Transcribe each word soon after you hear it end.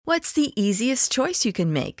What's the easiest choice you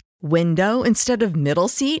can make? Window instead of middle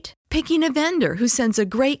seat? Picking a vendor who sends a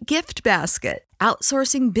great gift basket?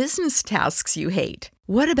 Outsourcing business tasks you hate?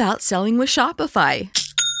 What about selling with Shopify?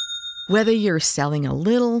 Whether you're selling a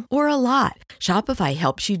little or a lot, Shopify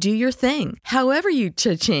helps you do your thing, however you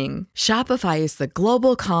cha-ching. Shopify is the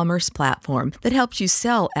global commerce platform that helps you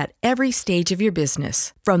sell at every stage of your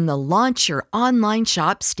business. From the launch your online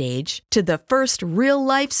shop stage to the first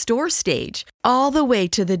real-life store stage, all the way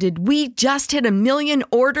to the did we just hit a million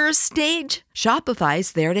orders stage.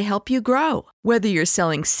 Shopify's there to help you grow. Whether you're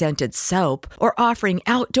selling scented soap or offering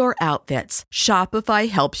outdoor outfits, Shopify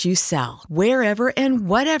helps you sell. Wherever and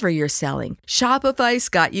whatever you're selling, Shopify's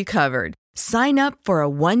got you covered. Sign up for a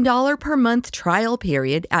 $1 per month trial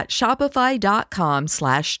period at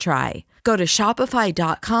shopify.com/try. Go to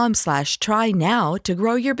shopify.com/try now to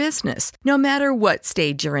grow your business, no matter what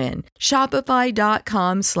stage you're in.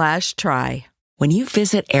 Shopify.com/try. When you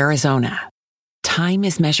visit Arizona, time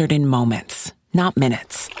is measured in moments, not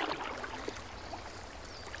minutes.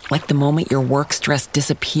 Like the moment your work stress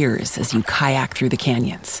disappears as you kayak through the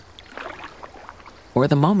canyons. Or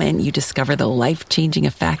the moment you discover the life-changing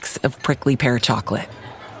effects of prickly pear chocolate.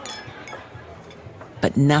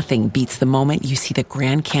 But nothing beats the moment you see the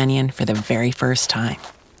Grand Canyon for the very first time.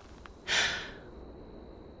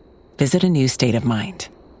 Visit a new state of mind.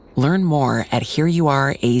 Learn more at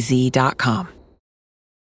hereyouareaz.com.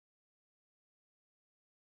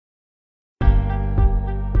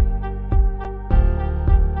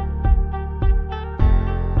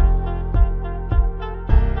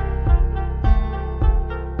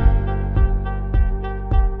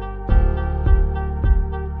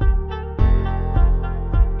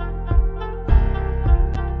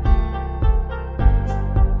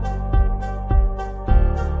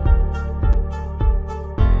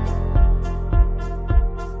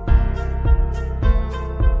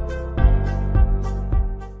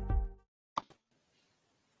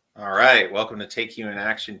 Welcome to Take You in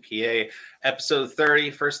Action PA, episode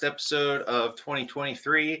 30, first episode of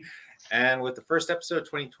 2023. And with the first episode of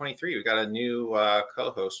 2023, we got a new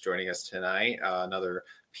co-host joining us tonight, another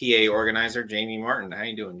PA organizer, Jamie Martin. How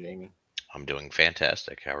you doing, Jamie? I'm doing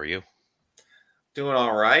fantastic. How are you? Doing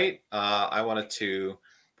all right. I wanted to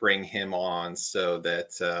bring him on so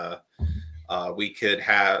that we could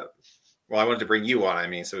have, I wanted to bring you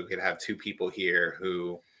on, so we could have two people here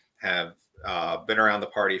who have been around the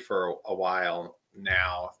party for a while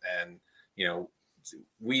now, and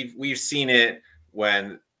we've seen it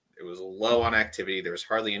when it was low on activity. There was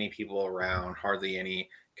hardly any people around, hardly any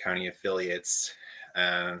county affiliates.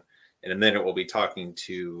 And in a minute, we'll be talking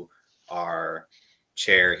to our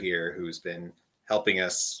chair here, who's been helping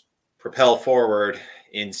us propel forward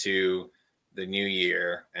into the new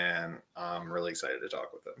year, and I'm really excited to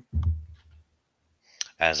talk with them.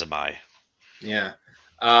 As am I. Yeah.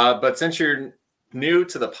 But since you're new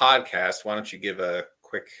to the podcast, why don't you give a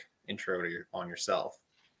quick intro on yourself?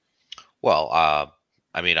 Well,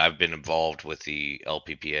 I've been involved with the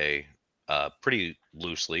LPPA pretty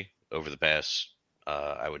loosely over the past,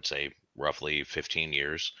 I would say, roughly 15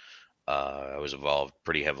 years. I was involved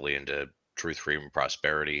pretty heavily into Truth, Freedom,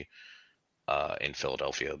 Prosperity in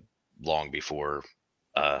Philadelphia long before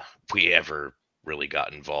we ever really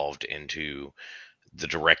got involved into the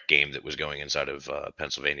direct game that was going inside of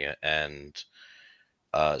Pennsylvania. And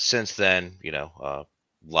since then, a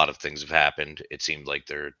lot of things have happened. It seemed like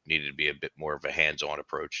there needed to be a bit more of a hands-on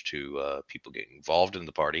approach to people getting involved in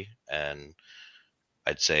the party. And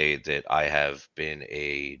I'd say that I have been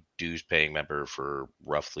a dues-paying member for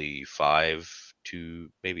roughly 5 to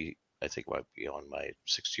maybe, I think it might be on my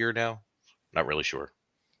 6th year now. Not really sure.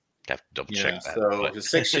 Have to double check that. So the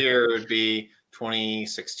 6th year would be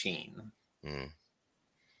 2016.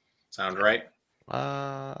 Sound right?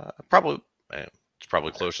 Probably. It's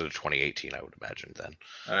probably closer to 2018, I would imagine then.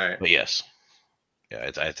 All right. But yes, yeah,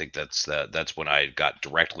 I think that's when I got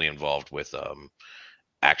directly involved with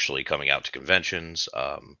actually coming out to conventions,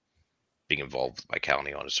 being involved with my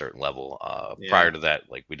county on a certain level. Prior to that,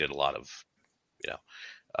 we did a lot of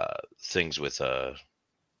things with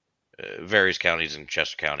various counties in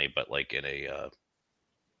Chester County, but in a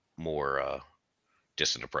more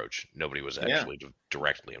distant approach. Nobody was actually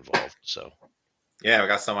directly involved. So yeah, we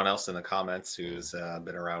got someone else in the comments who's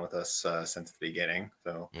been around with us since the beginning.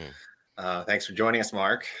 So thanks for joining us,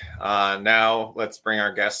 Mark. Now let's bring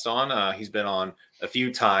our guest on. He's been on a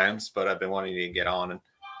few times, but I've been wanting to get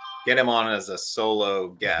him on as a solo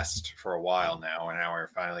guest for a while now, and now we're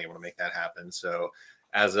finally able to make that happen. So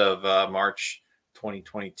as of March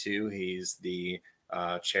 2022, he's the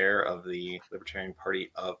chair of the Libertarian Party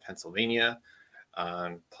of Pennsylvania.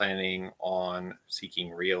 planning on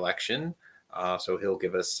seeking re-election. So he'll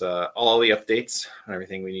give us all the updates on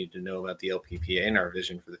everything we need to know about the LPPA and our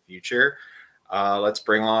vision for the future. Let's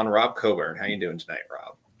bring on Rob Cowburn. How you doing tonight,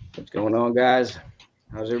 Rob? What's going on, guys?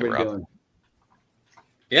 How's everybody doing?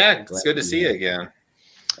 Yeah, it's good to see you again.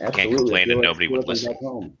 Absolutely. Can't complain, and nobody would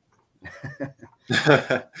listen.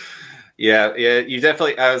 Yeah. You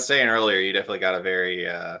definitely. I was saying earlier, you definitely got a very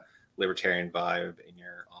libertarian vibe in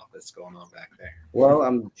your office going on back there. Well,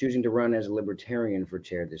 I'm choosing to run as a libertarian for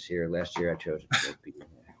chair this year. Last year, I chose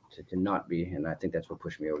to not be, and I think that's what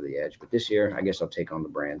pushed me over the edge. But this year, I guess I'll take on the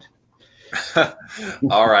brand.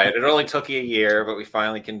 All right. It only took you a year, but we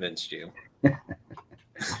finally convinced you.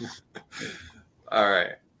 All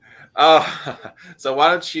right. So why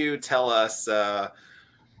don't you tell us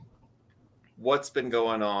what's been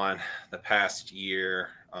going on the past year?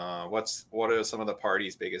 What are some of the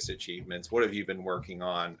party's biggest achievements? What have you been working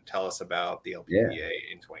on? Tell us about the LPPA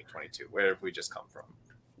in 2022. Where have we just come from?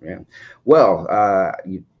 Yeah. Well,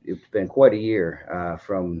 it's been quite a year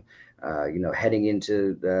from heading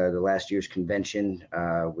into the last year's convention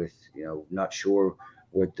with not sure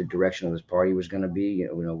what the direction of this party was going to be.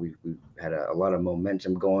 We've had a lot of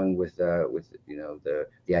momentum going with the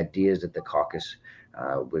ideas that the caucus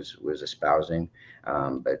was espousing,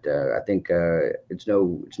 but I think it's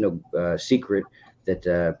no secret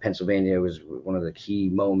that Pennsylvania was one of the key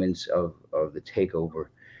moments of the takeover,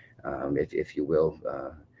 if you will.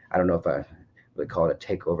 I don't know if I would call it a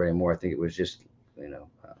takeover anymore. I think it was just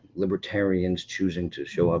libertarians choosing to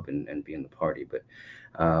show up and be in the party. But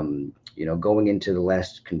going into the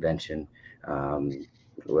last convention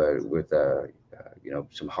with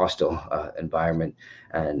some hostile environment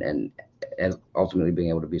and ultimately being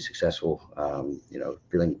able to be successful,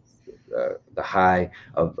 feeling the high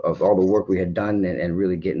of all the work we had done and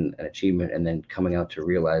really getting an achievement, and then coming out to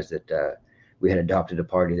realize that we had adopted a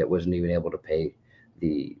party that wasn't even able to pay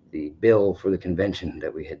the bill for the convention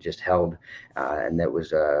that we had just held, and that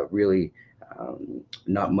was really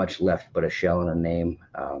not much left but a shell and a name.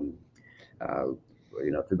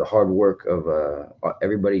 Through the hard work of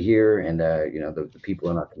everybody here and the people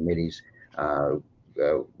in our committees,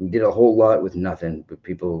 we did a whole lot with nothing but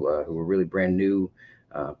people who were really brand new,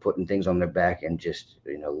 putting things on their back and just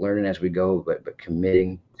learning as we go, but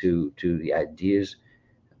committing to the ideas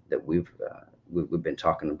that we've been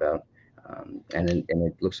talking about. And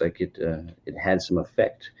it looks like it had some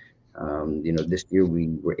effect. This year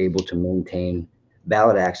we were able to maintain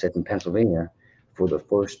ballot access in Pennsylvania for the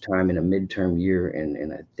first time in a midterm year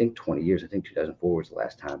in I think 20 years. I think 2004 was the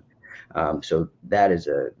last time. So that's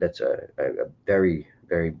a very,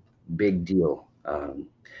 very big deal.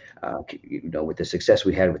 With the success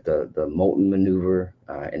we had with the Moulton maneuver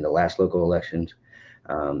in the last local elections.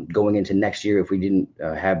 Going into next year, if we didn't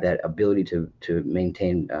have that ability to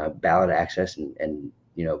maintain ballot access and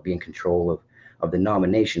be in control of the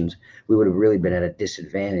nominations, we would have really been at a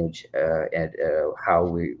disadvantage at how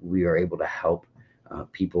we are able to help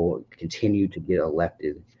people continue to get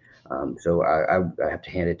elected. So I have to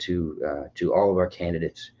hand it to all of our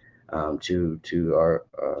candidates, to our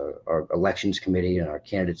elections committee and our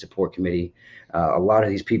candidate support committee. A lot of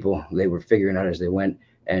these people, they were figuring out as they went,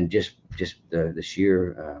 and just the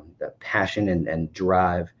sheer the passion and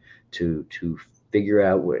drive to figure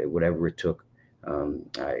out whatever it took.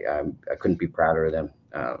 I couldn't be prouder of them.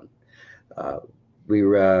 We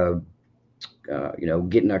were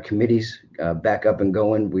getting our committees back up and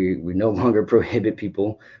going. We no longer prohibit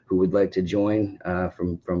people who would like to join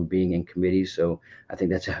from being in committees. So I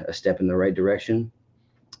think that's a step in the right direction.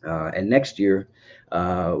 And next year,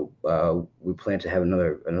 we plan to have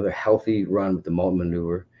another healthy run with the Moulton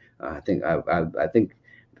maneuver. I think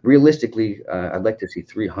realistically, I'd like to see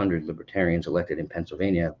 300 libertarians elected in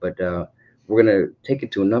Pennsylvania, but we're going to take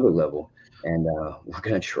it to another level, and we're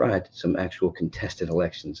going to try some actual contested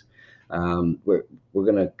elections. We're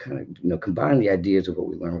going to kind of combine the ideas of what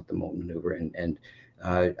we learned with the Moulton maneuver and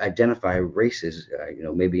identify races.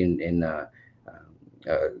 Maybe in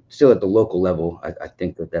still at the local level. I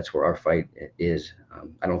think that's where our fight is.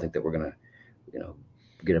 I don't think that we're going to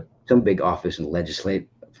get some big office and legislate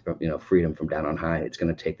freedom from down on high. It's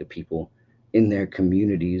going to take the people in their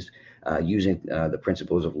communities using the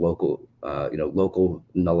principles of local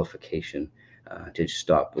nullification to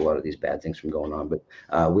stop a lot of these bad things from going on. But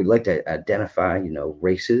we'd like to identify,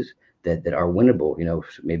 races that are winnable.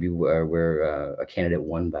 Maybe where a candidate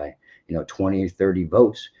won by 20 or 30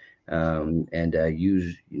 votes, and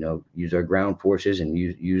use our ground forces and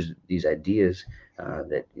use these ideas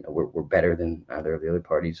that we're better than either of the other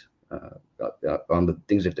parties on the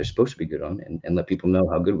things that they're supposed to be good on, and let people know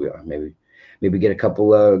how good we are. maybe get a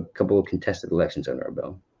couple of contested elections under our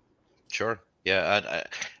belt. Sure. Yeah,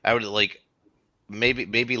 I would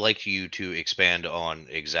maybe like you to expand on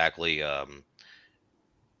exactly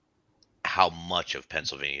how much of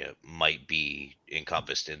Pennsylvania might be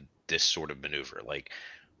encompassed in this sort of maneuver. Like,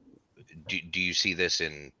 do you see this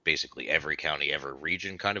in basically every county, every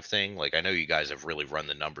region kind of thing? Like, I know you guys have really run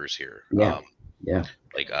the numbers here. Yeah, yeah.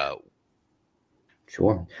 Like,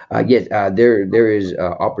 Sure. Yes, there is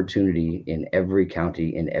opportunity in every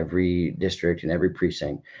county, in every district, in every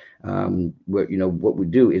precinct. What we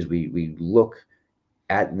do is we look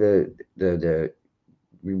at the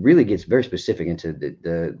we really gets very specific into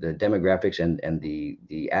the demographics and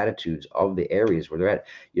the attitudes of the areas where they're at.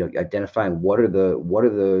 Identifying what are the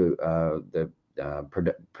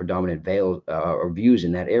predominant veils or views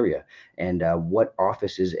in that area, and what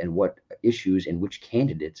offices and what issues and which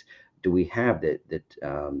candidates do we have that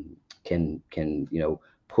can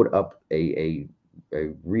put up a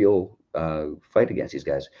real fight against these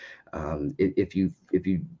guys. If you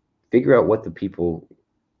figure out what the people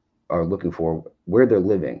are looking for, where they're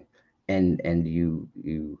living, and you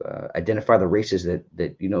identify the races that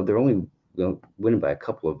they're only winning by a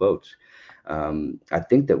couple of votes. I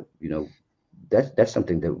think that that's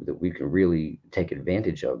something that we can really take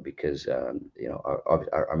advantage of, because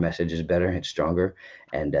our message is better, it's stronger,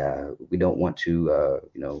 and we don't want to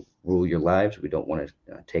rule your lives. We don't want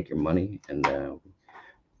to take your money, and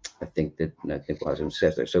I think we'll have some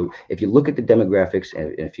success there. So if you look at the demographics,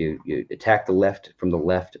 and if you attack the left from the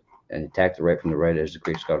left and attack the right from the right, as the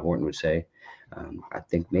great Scott Horton would say, I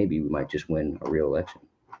think maybe we might just win a real election.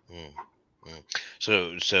 mm, mm.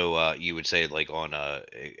 So you would say, like, on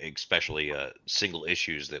especially single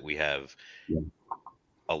issues, that we have Yeah.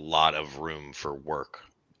 a lot of room for work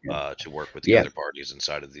Yeah. to work with the Yeah. other parties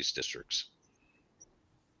inside of these districts.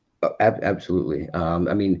 Absolutely.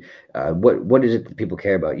 I mean, what is it that people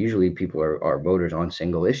care about? Usually, people are voters on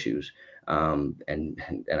single issues, and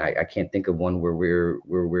I can't think of one where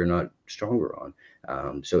we're not stronger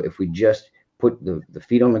on. So if we just put the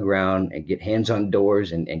feet on the ground and get hands on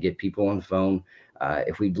doors and get people on the phone,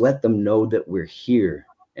 if we let them know that we're here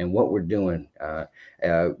and what we're doing,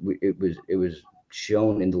 it was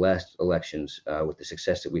shown in the last elections with the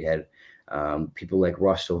success that we had. People like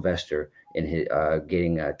Ross Sylvester in his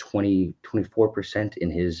getting 24% in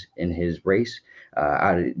his race,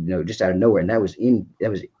 just out of nowhere, and that was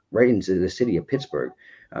right into the city of Pittsburgh.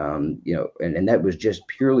 And that was just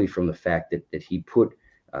purely from the fact that he put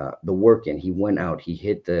the work in. He went out, he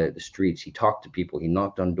hit the streets, he talked to people, he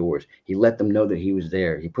knocked on doors, he let them know that he was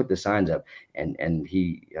there, he put the signs up, and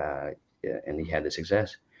he had the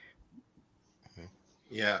success.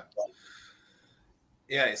 Yeah.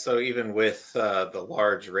 Yeah, so even with the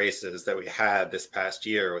large races that we had this past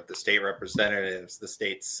year with the state representatives, the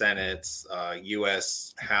state senates,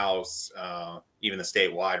 U.S. House, even the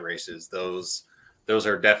statewide races, those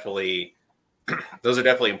are definitely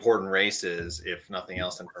important races, if nothing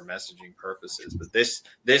else, and for messaging purposes. But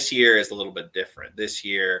this year is a little bit different. This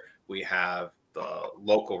year we have the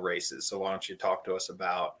local races. So why don't you talk to us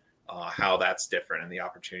about how that's different and the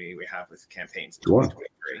opportunity we have with campaigns in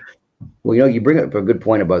 2023? Well, you bring up a good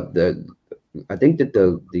point about I think that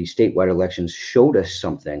the statewide elections showed us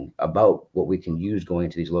something about what we can use going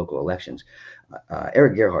into these local elections.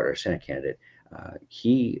 Eric Gerhardt, our Senate candidate,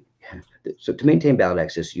 so to maintain ballot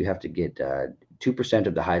access, you have to get 2%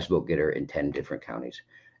 of the highest vote getter in 10 different counties.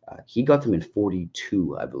 He got them in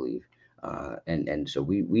 42, I believe, and so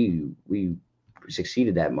we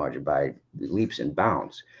succeeded that margin by leaps and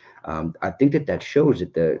bounds. I think that shows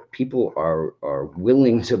that the people are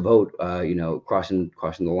willing to vote, crossing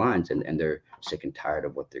the lines, and they're sick and tired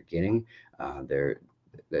of what they're getting. That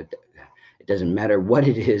it doesn't matter what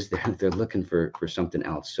it is, they're looking for something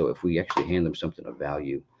else. So if we actually hand them something of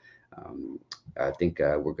value, I think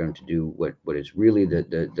we're going to do what is really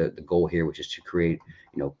the goal here, which is to create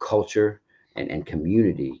culture and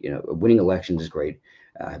community. Winning elections is great.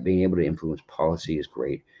 Being able to influence policy is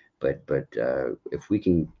great. But if we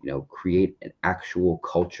can create an actual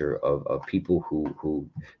culture of people who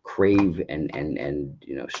crave and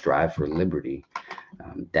strive for liberty,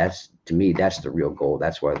 that's, to me, that's the real goal.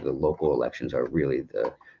 That's why the local elections are really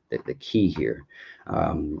the key here.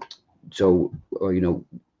 So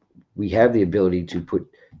we have the ability to put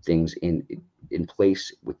things in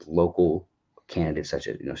place with local candidates, such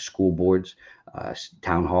as school boards,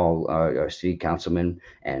 town hall, city councilmen,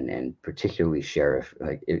 and particularly sheriff.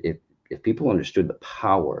 Like, if people understood the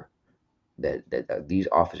power that these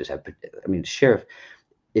offices have, I mean, sheriff.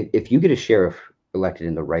 If you get a sheriff elected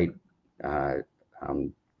in the right uh,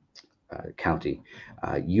 um, county,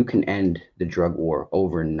 you can end the drug war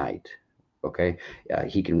overnight. Okay,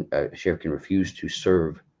 sheriff can refuse to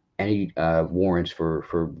serve any warrants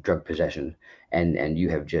for drug possession, and you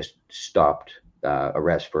have just stopped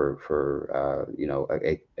arrest for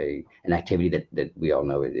an activity that we all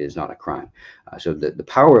know is not a crime. So the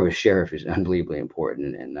power of a sheriff is unbelievably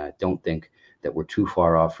important, and I don't think that we're too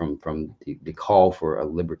far off from the call for a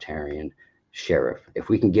libertarian sheriff. If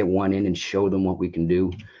we can get one in and show them what we can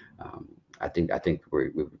do, um, I think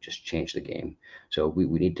we've just changed the game. So we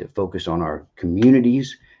need to focus on our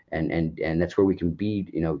communities, and that's where we can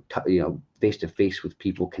be, face to face with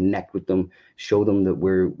people, connect with them, show them that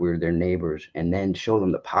we're their neighbors, and then show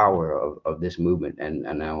them the power of this movement. And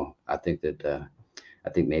now I think that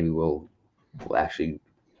maybe we'll actually,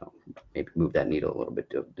 maybe move that needle a little bit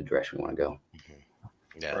to the direction we want to go.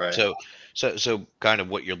 Yeah. Right. So kind of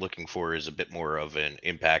what you're looking for is a bit more of an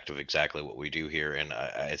impact of exactly what we do here, and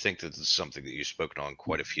I think that this is something that you've spoken on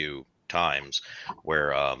quite a few times,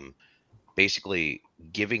 where basically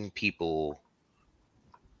giving people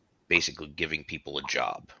giving people a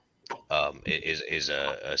job is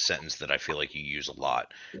a sentence that I feel like you use a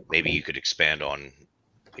lot. Maybe you could expand on Yeah,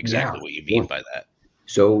 exactly what you mean sure. by that.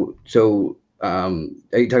 So are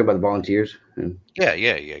you talking about the volunteers? Yeah.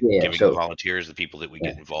 Yeah. Giving the So volunteers, the people that we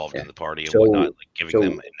yeah, get involved yeah. in the party and whatnot, So like giving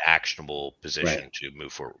them so an actionable right. position to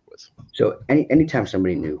move forward with. So anytime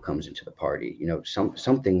somebody new comes into the party,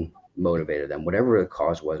 something motivated them, whatever the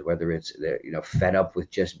cause was, whether it's they're fed up with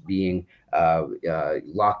just being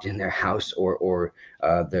locked in their house, or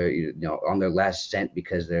they're on their last cent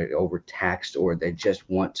because they're overtaxed, or they just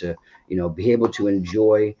want to be able to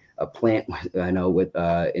enjoy a plant with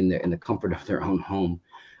in the comfort of their own home.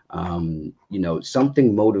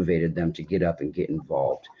 Something motivated them to get up and get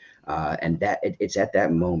involved, and it's at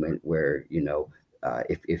that moment where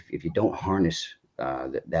if you don't harness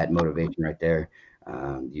that motivation right there,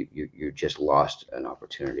 you're just lost an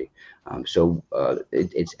opportunity.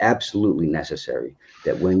 It's absolutely necessary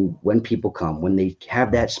that when people come, when they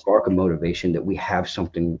have that spark of motivation, that we have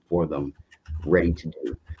something for them ready to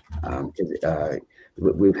do. 'Cause,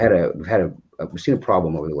 we've seen a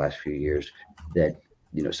problem over the last few years that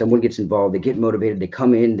someone gets involved, they get motivated, they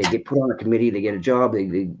come in, they get put on a committee, they get a job,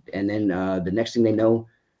 and then the next thing they know,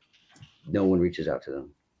 no one reaches out to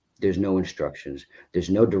them. There's no instructions.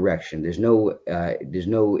 There's no direction. There's no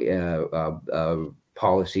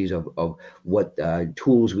policies of what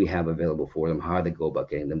tools we have available for them, how they go about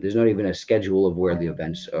getting them. There's not even a schedule of where the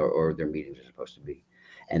events or their meetings are supposed to be.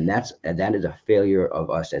 And that is a failure of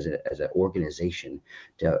us as an organization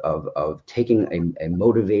of taking a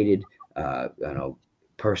motivated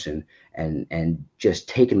person and just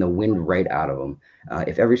taking the wind right out of them.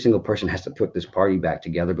 If every single person has to put this party back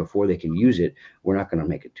together before they can use it, we're not going to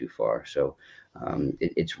make it too far. So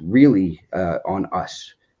it's really on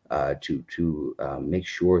us to make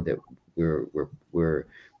sure that we're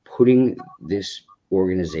putting this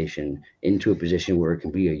organization into a position where it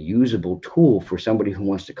can be a usable tool for somebody who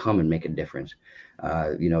wants to come and make a difference.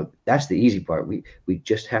 That's the easy part. We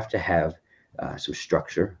just have to have some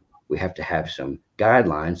structure. We have to have some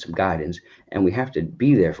guidelines, some guidance, and we have to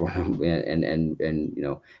be there for them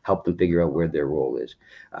and help them figure out where their role is.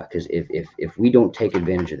 Because if we don't take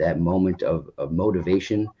advantage of that moment of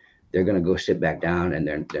motivation, they're going to go sit back down and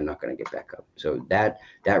they're not going to get back up. So that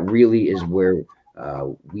really is where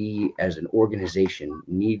we as an organization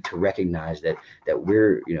need to recognize that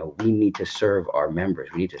we need to serve our members,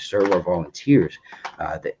 we need to serve our volunteers,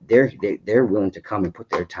 that they're willing to come and put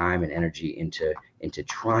their time and energy into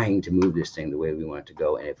trying to move this thing the way we want it to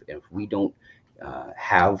go. And if we don't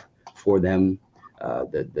have for them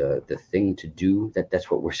the thing to do,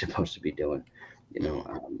 that's what we're supposed to be doing.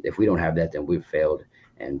 If we don't have that, then we've failed,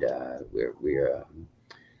 and we're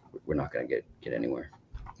not going to get anywhere.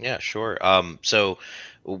 Yeah, sure. So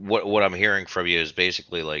what I'm hearing from you is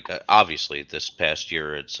basically like, obviously this past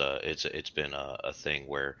year it's been a thing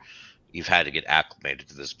where you've had to get acclimated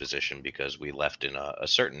to this position because we left in a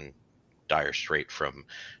certain dire strait from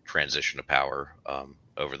transition to power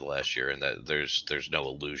over the last year, and that there's no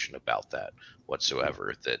illusion about that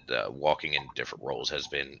whatsoever. That walking in different roles has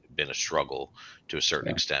been a struggle to a certain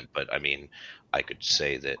Yeah. extent. But I mean, I could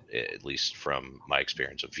say that at least from my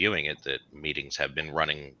experience of viewing it, that meetings have been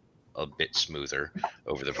running a bit smoother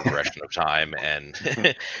over the progression of time, and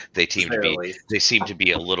they To seem say to the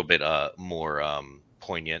be least. a little bit more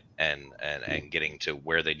poignant and getting to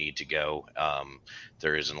where they need to go.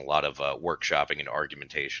 There isn't a lot of workshopping and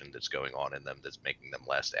argumentation that's going on in them that's making them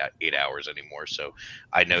last 8 hours anymore. So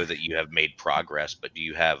I know that you have made progress, but do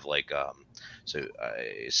you have like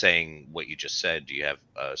saying what you just said, do you have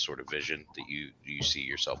a sort of vision that you see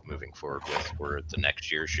yourself moving forward with for the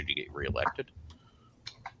next year should you get reelected?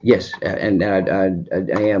 Yes, and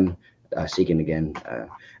I am seeking again, at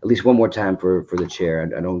least one more time for the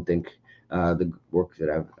chair. I don't think the work that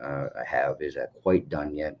I have is quite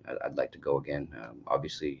done yet. I'd like to go again.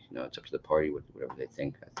 Obviously, it's up to the party, whatever they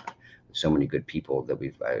think. So many good people that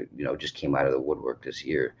we've, just came out of the woodwork this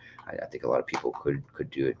year. I think a lot of people could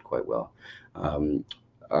do it quite well. Um,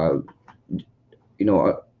 uh, you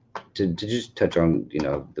know, to just touch on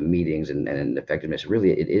the meetings and effectiveness,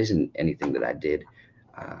 really it isn't anything that I did.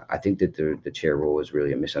 I think that the chair role is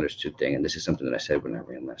really a misunderstood thing, and this is something that I said when I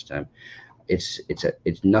ran last time. It's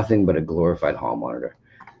nothing but a glorified hall monitor.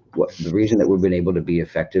 What the reason that we've been able to be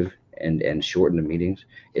effective and shorten the meetings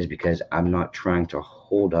is because I'm not trying to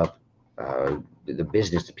hold up the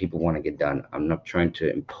business that people want to get done. I'm not trying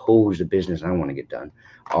to impose the business I want to get done.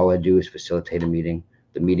 All I do is facilitate a meeting.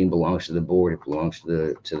 The meeting belongs to the board. It belongs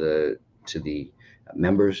to the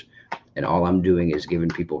members, and all I'm doing is giving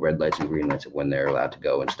people red lights and green lights of when they're allowed to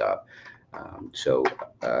go and stop. So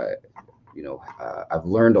I've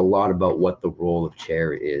learned a lot about what the role of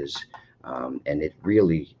chair is, and it's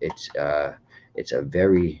a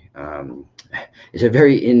very it's a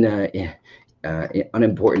very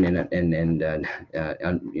unimportant and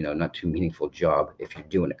not too meaningful job if you're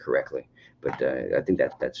doing it correctly. But I think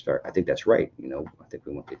that's right. I think we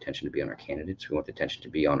want the attention to be on our candidates. We want the attention to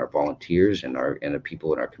be on our volunteers and the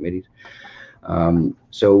people in our committees.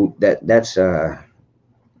 So that's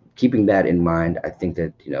keeping that in mind. I think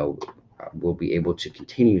that we'll be able to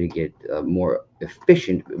continue to get more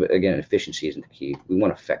efficient. But again, efficiency isn't the key. We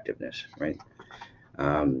want effectiveness, right?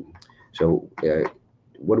 Um, so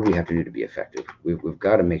what do we have to do to be effective? We've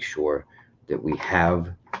got to make sure that we have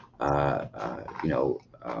uh, uh, you know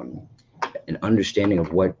um, an understanding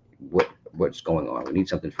of what's going on. We need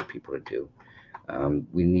something for people to do.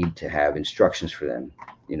 We need to have instructions for them.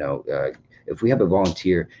 If we have a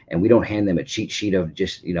volunteer and we don't hand them a cheat sheet of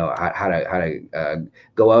just how to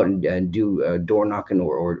go out and do door knocking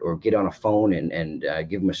or get on a phone and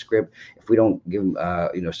give them a script. If we don't give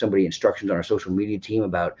them somebody instructions on our social media team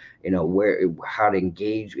about where how to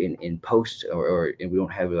engage in posts, or and we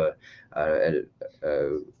don't have a,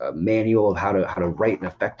 a manual of how to write an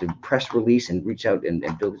effective press release and reach out and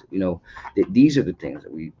build. These are the things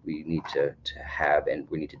that we need to have, and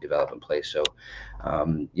we need to develop in place. So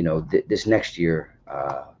this next year,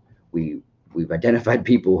 we've identified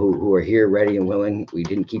people who are here, ready and willing. We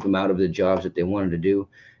didn't keep them out of the jobs that they wanted to do.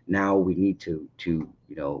 Now we need to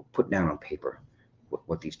put down on paper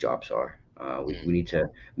what these jobs are. We need to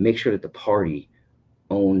make sure that the party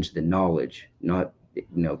owns the knowledge, not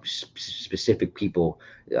specific people,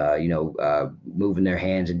 moving their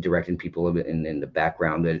hands and directing people in the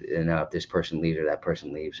background. That if this person leaves or that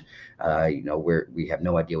person leaves, we have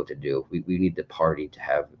no idea what to do. We need the party to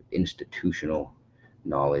have institutional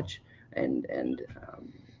knowledge, and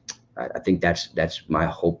I think that's my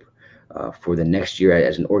hope for the next year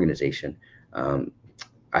as an organization.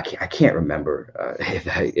 I can't remember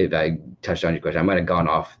if I touched on your question. I might have gone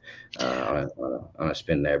off on a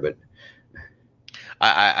spin there, but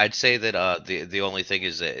I'd say that the only thing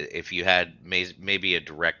is that if you had maybe a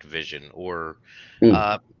direct vision, or mm,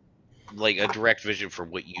 uh, like a direct vision for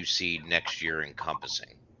what you see next year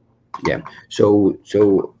encompassing. yeah.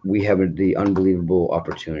 So we have the unbelievable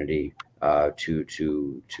opportunity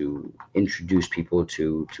to introduce people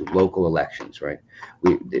to local elections, right?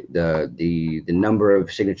 The number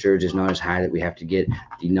of signatures is not as high that we have to get.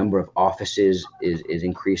 The number of offices is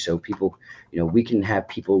increased, so people, we can have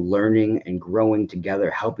people learning and growing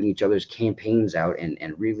together, helping each other's campaigns out,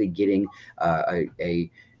 and really getting a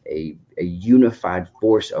unified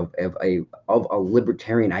force of a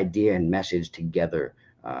libertarian idea and message together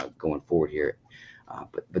going forward here.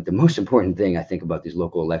 But the most important thing I think about these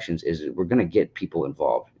local elections is that we're going to get people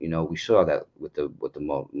involved. We saw that with the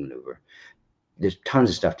Mullen maneuver. There's tons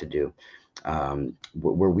of stuff to do.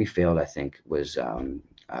 Where we failed, I think, was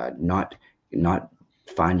not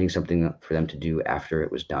finding something for them to do after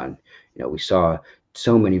it was done. We saw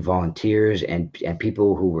so many volunteers and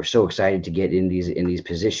people who were so excited to get in these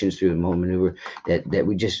positions through the Mullen maneuver that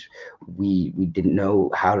we didn't know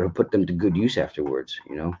how to put them to good use afterwards.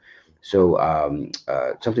 So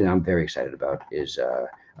something I'm very excited about is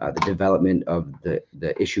the development of the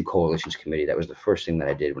issue coalitions committee. That was the first thing that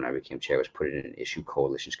I did when I became chair, was put in an issue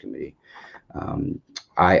coalitions committee.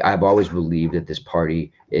 I've always believed that this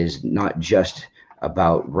party is not just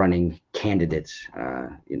about running candidates.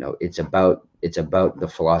 It's about the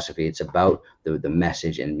philosophy. It's about the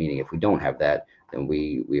message and meaning. If we don't have that, then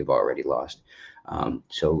we've already lost.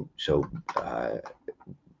 So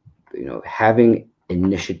having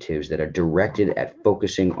initiatives that are directed at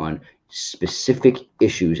focusing on specific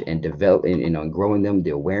issues and growing them, the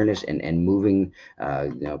awareness, and moving,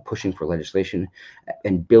 pushing for legislation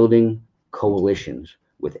and building coalitions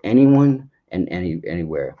with anyone and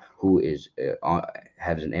anywhere who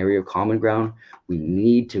has an area of common ground. We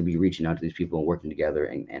need to be reaching out to these people and working together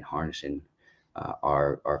and harnessing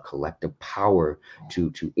our collective power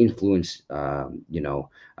to influence,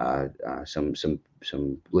 some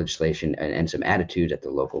legislation and some attitudes at the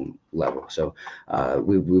local level. So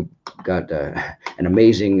we've got an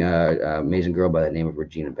amazing girl by the name of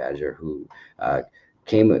Regina Badger, who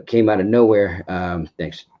came out of nowhere.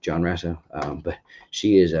 Thanks, John Rasso. But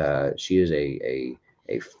she is a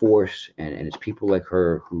force, and it's people like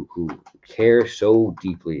her who care so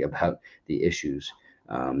deeply about the issues,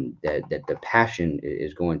 that the passion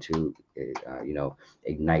is going to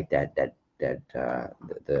ignite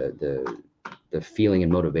the feeling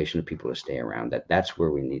and motivation of people to stay around. That's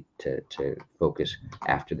where we need to focus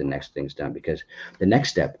after the next thing's done, because the next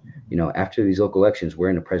step, after these local elections, we're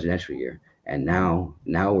in a presidential year, and now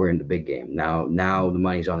we're in the big game. Now the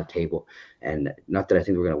money's on the table, and not that I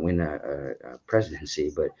think we're going to win a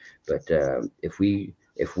presidency, but if we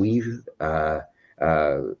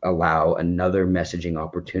allow another messaging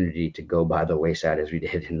opportunity to go by the wayside as we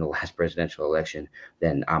did in the last presidential election,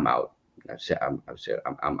 then I'm out.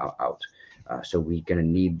 I'm out. So we're going to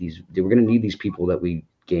need these people that we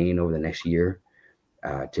gain over the next year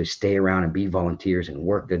to stay around and be volunteers and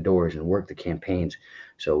work the doors and work the campaigns.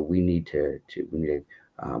 So we need to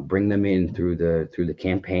bring them in through the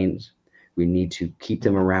campaigns. We need to keep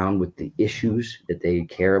them around with the issues that they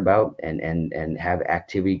care about and have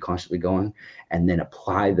activity constantly going, and then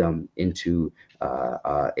apply them into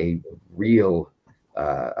a real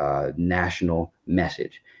national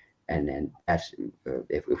message. And then that's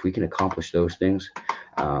if we can accomplish those things,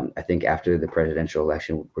 I think after the presidential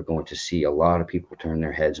election, we're going to see a lot of people turn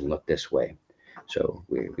their heads and look this way. So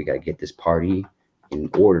we got to get this party in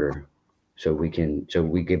order, so we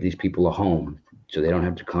give these people a home, so they don't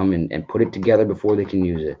have to come and put it together before they can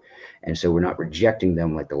use it. And so we're not rejecting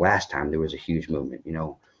them like the last time there was a huge movement.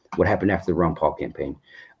 What happened after the Ron Paul campaign?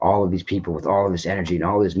 All of these people with all of this energy and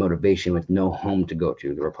all this motivation with no home to go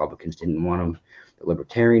to. The Republicans didn't want them. The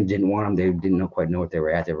Libertarians didn't want them. They didn't quite know what they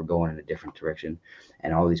were at. They were going in a different direction.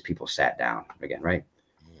 And all these people sat down again, right?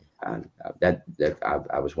 That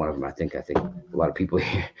I was one of them. I think a lot of people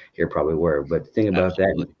here probably were. But the thing about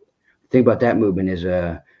that movement is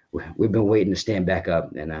we've been waiting to stand back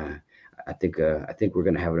up, and I think we're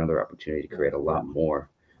going to have another opportunity to create a lot more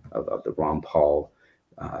of the Ron Paul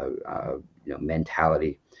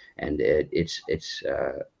mentality, and it's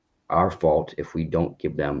our fault if we don't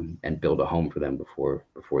give them and build a home for them before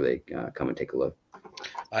they come and take a look.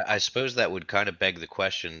 I suppose that would kind of beg the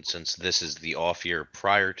question, since this is the off year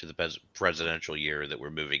prior to the presidential year that we're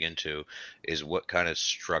moving into, is what kind of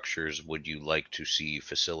structures would you like to see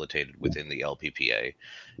facilitated within the LPPA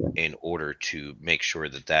in order to make sure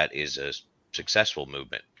that is a successful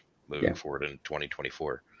movement moving forward in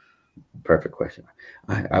 2024? Perfect question.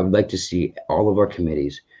 I would like to see all of our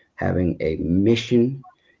committees having a mission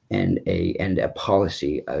and a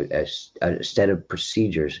policy, a set of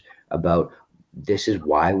procedures about this is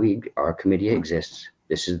why our committee exists.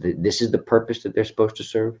 This is the purpose that they're supposed to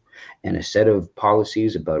serve, and a set of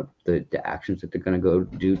policies about the actions that they're going to go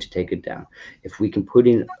do to take it down. If we can put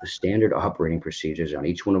in standard operating procedures on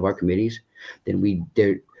each one of our committees, then we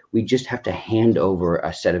just have to hand over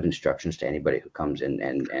a set of instructions to anybody who comes in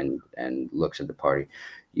and looks at the party.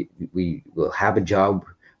 We will have a job.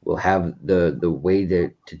 We'll have the way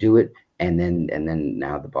to do it, and then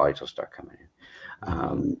now the bodies will start coming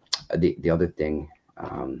in. The other thing,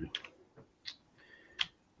 operating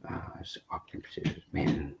procedures.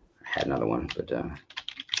 Man, I had another one, but I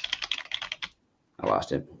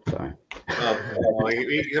lost it. Sorry.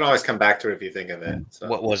 You can always come back to it if you think of it. So.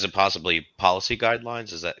 What was it? Possibly policy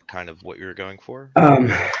guidelines? Is that kind of what you were going for?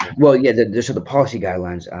 Well, yeah. So the policy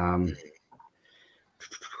guidelines.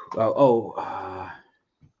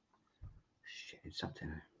 Shit, something.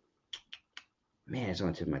 Man, it's on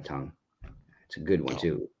the tip of my tongue. It's a good one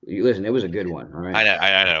too. You listen, it was a good one. All right.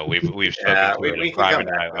 I know. We've spoken to it in private.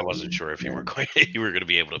 I wasn't sure if you were going to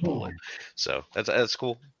be able to pull it. So that's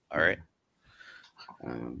cool. All right.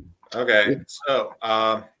 Okay. So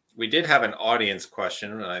we did have an audience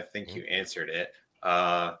question, and I think you answered it.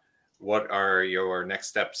 What are your next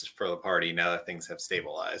steps for the party now that things have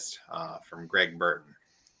stabilized? From Greg Burton.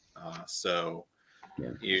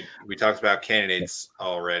 We talked about candidates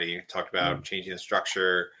already. We talked about changing the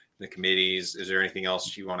structure, the committees. Is there anything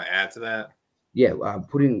else you want to add to that? Yeah,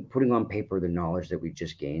 putting on paper the knowledge that we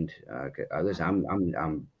just gained. Listen,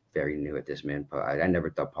 I'm very new at this, man. I never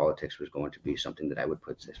thought politics was going to be something that I would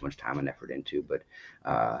put this much time and effort into, but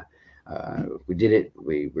uh, we did it.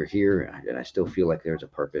 We're here, and I still feel like there's a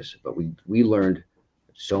purpose. But we learned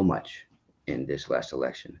so much in this last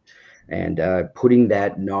election, and putting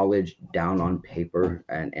that knowledge down on paper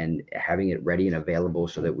and having it ready and available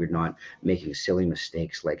so that we're not making silly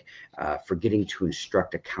mistakes like forgetting to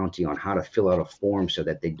instruct a county on how to fill out a form so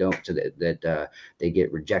that they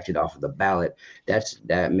get rejected off of the ballot. That's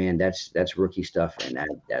rookie stuff, and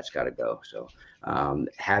that's got to go. So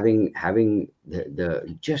having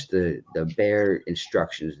the just the bare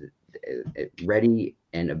instructions ready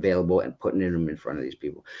and available and putting them in front of these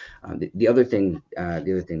people. The other thing, that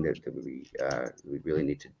we really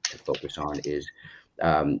need to focus on is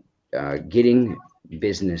getting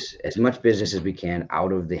business, as much business as we can,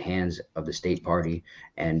 out of the hands of the state party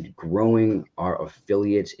and growing our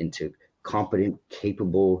affiliates into competent,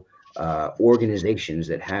 capable organizations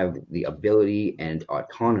that have the ability and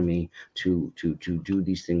autonomy to do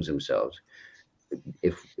these things themselves.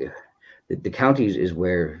 If the counties is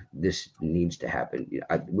where this needs to happen.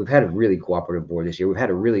 We've had a really cooperative board this year. We've had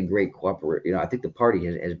a really great cooperate. I think the party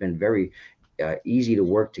has been very easy to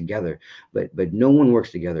work together, but no one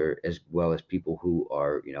works together as well as people who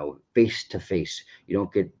are face to face. You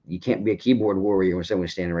can't be a keyboard warrior when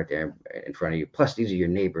someone's standing right there in front of you. Plus, these are your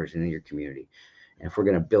neighbors and in your community. And if we're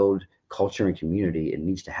going to build culture and community, it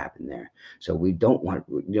needs to happen there. So we don't want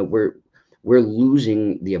we're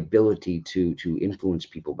losing the ability to influence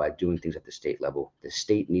people by doing things at the state level. The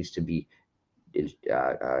state needs to be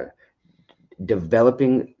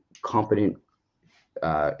developing competent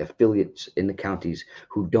affiliates in the counties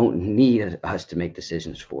who don't need us to make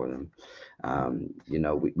decisions for them.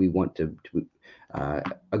 We want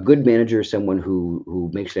a good manager is someone who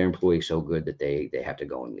makes their employees so good that they have to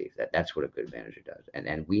go and leave. That's what a good manager does.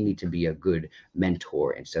 And we need to be a good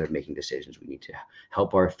mentor. Instead of making decisions, we need to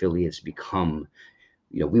help our affiliates become,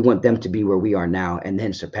 we want them to be where we are now and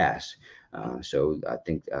then surpass. So I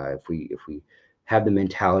think if we have the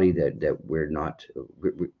mentality that we're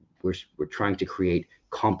trying to create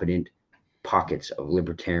competent pockets of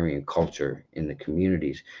libertarian culture in the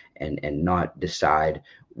communities and not decide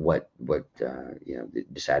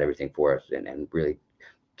decide everything for us and really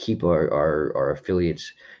keep our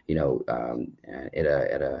affiliates at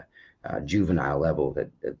a juvenile level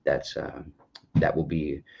that will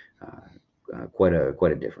be quite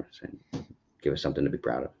a difference and give us something to be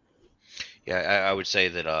proud of. Yeah, I would say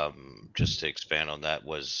that just to expand on that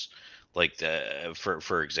was like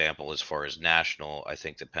for example, as far as national, I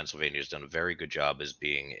think that Pennsylvania has done a very good job as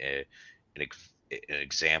being an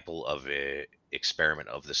example of a experiment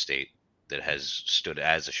of the state that has stood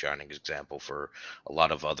as a shining example for a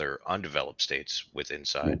lot of other undeveloped states with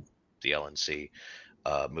inside the LNC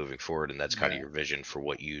moving forward, and that's kind of your vision for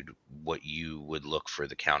what you would look for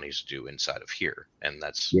the counties to do inside of here, and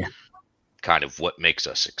that's kind of what makes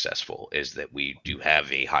us successful is that we do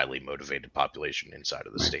have a highly motivated population inside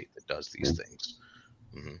of the state that does these things.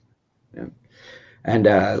 Mm-hmm. Yeah. And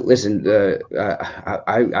listen,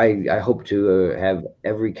 I hope to have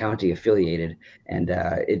every county affiliated, and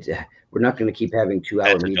we're not going to keep having 2-hour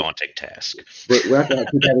That's a meetings. daunting task. We're not going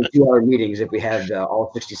to keep having 2-hour meetings if we have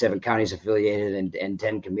all 67 counties affiliated and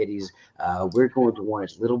 10 committees. We're going to want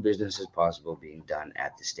as little business as possible being done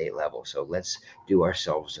at the state level. So let's do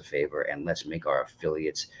ourselves a favor and let's make our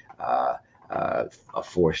affiliates a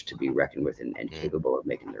force to be reckoned with and capable of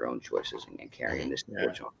making their own choices and carrying this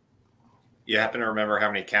torch on. You happen to remember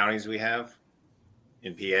how many counties we have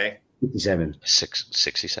in PA? 67.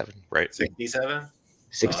 67, right? 67?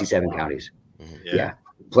 67 counties. Mm-hmm. Yeah.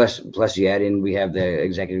 Plus you add in, we have the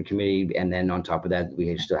executive committee, and then on top of that,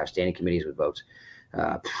 we still have standing committees with votes.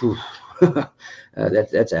 That's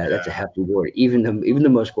a hefty board. Even the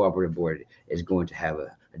most cooperative board is going to have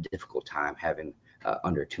a difficult time having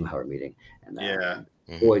under a 2-hour meeting. And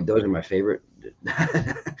boy, those are my favorite.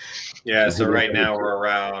 So right now we're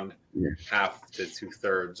around half to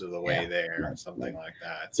 2/3 of the way there, something like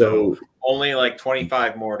that. So only like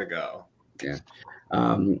 25 more to go. Yeah.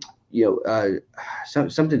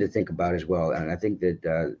 Something to think about as well. And I think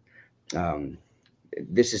that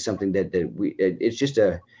this is something that it's just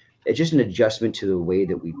an adjustment to the way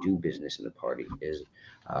that we do business in the party is,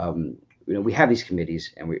 we have these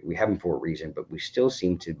committees and we have them for a reason, but we still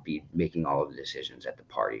seem to be making all of the decisions at the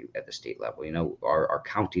party, at the state level. Our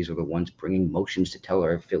counties are the ones bringing motions to tell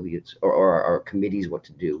our affiliates or our committees what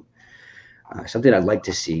to do. Something I'd like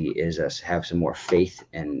to see is us have some more faith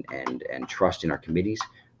and trust in our committees.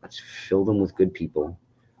 Let's fill them with good people.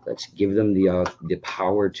 Let's give them the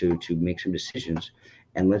power to make some decisions,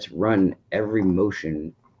 and let's run every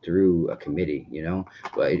motion through a committee.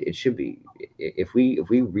 But it should be, if we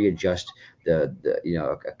readjust a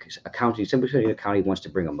county, simply a county wants to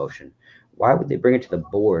bring a motion. Why would they bring it to the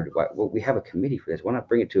board? Well, we have a committee for this. Why not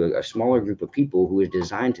bring it to a smaller group of people who is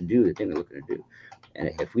designed to do the thing they're looking to do? And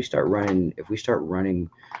if we start running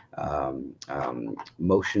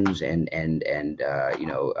motions and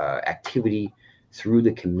activity through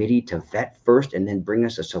the committee to vet first and then bring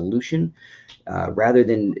us a solution, rather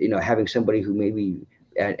than having somebody who maybe,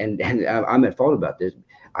 and I'm at fault about this.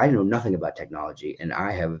 I know nothing about technology, and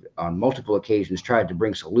I have on multiple occasions tried to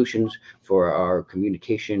bring solutions for our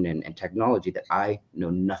communication and technology that I know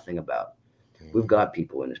nothing about. We've got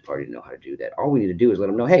people in this party to know how to do that. All we need to do is let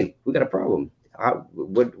them know, hey, we got a problem.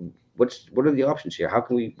 What are the options here? How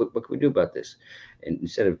can we what can we do about this? And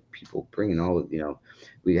instead of people bringing all of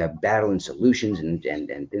we have battle and solutions and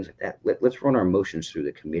things like that. Let's run our motions through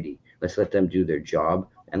the committee. Let's let them do their job,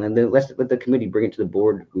 and then let's let the committee bring it to the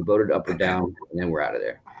board. We voted up or down, and then we're out of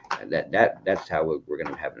there. And that's how we're going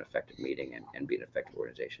to have an effective meeting and be an effective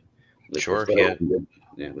organization. Sure.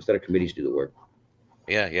 Let's let our committees do the work.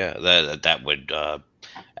 Yeah. That would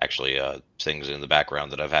actually things in the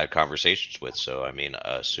background that I've had conversations with. So I mean,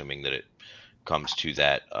 assuming that it comes to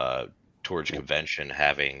that towards convention,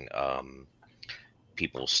 having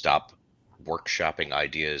people stop workshopping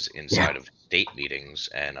ideas inside of state meetings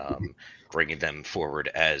and bringing them forward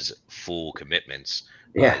as full commitments.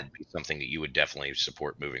 It'd be something that you would definitely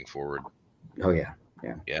support moving forward. Oh yeah.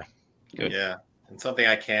 Good. Yeah. And something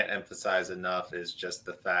I can't emphasize enough is just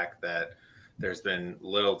the fact that there's been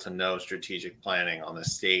little to no strategic planning on the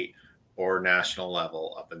state or national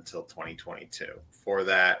level up until 2022. For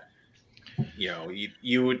that,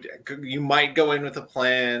 you might go in with a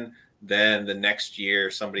plan, then the next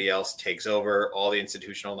year somebody else takes over, all the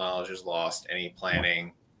institutional knowledge is lost, any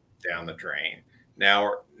planning down the drain.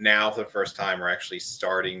 Now for the first time, we're actually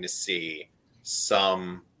starting to see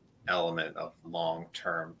some element of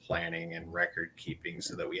long-term planning and record keeping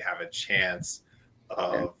so that we have a chance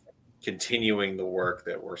of continuing the work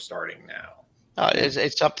that we're starting now.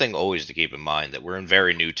 It's something always to keep in mind that we're in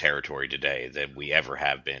very new territory today than we ever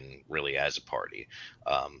have been really as a party.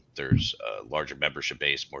 There's a larger membership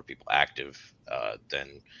base, more people active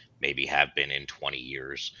than maybe have been in 20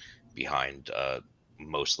 years behind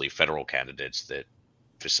mostly federal candidates that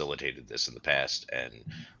facilitated this in the past. And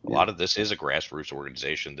a lot of this is a grassroots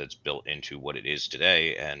organization that's built into what it is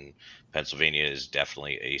today. And Pennsylvania is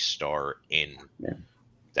definitely a star in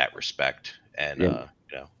that respect. And,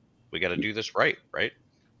 we got to do this right?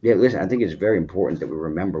 Yeah, listen, I think it's very important that we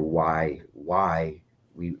remember why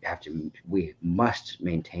we must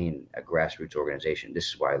maintain a grassroots organization. This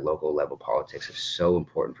is why local level politics is so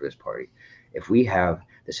important for this party. If we have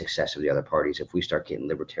the success of the other parties, if we start getting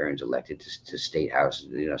libertarians elected to state house,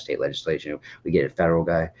 state legislation, we get a federal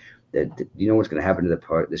guy, what's going to happen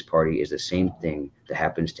to this party is the same thing that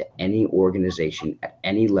happens to any organization at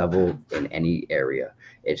any level in any area.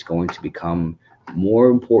 It's going to become more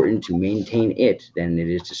important to maintain it than it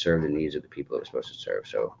is to serve the needs of the people that are supposed to serve.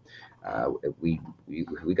 So we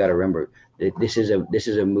got to remember that this is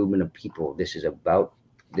a movement of people. This is about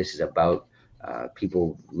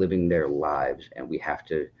people living their lives, and we have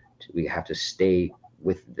to stay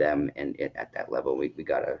with them and at that level. We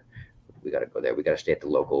gotta go there. We gotta stay at the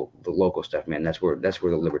local stuff, man. That's where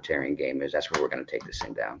the libertarian game is. That's where we're gonna take this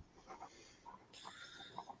thing down.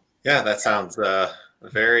 Yeah, that sounds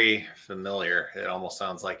very familiar. It almost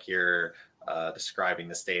sounds like you're describing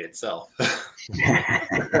the state itself,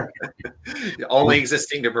 only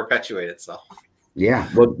existing to perpetuate itself. Yeah,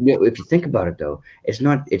 well, if you think about it, though, it's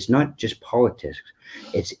not just politics.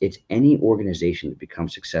 It's any organization that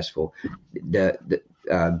becomes successful.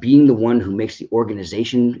 Being the one who makes the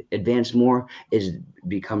organization advance more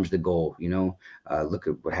becomes the goal. Look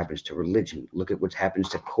at what happens to religion. Look at what happens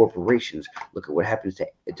to corporations. Look at what happens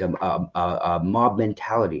to mob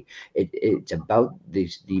mentality. It's about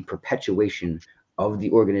the perpetuation of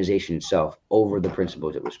the organization itself over the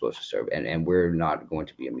principles that we're supposed to serve, and we're not going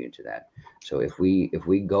to be immune to that. So if we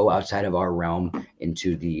go outside of our realm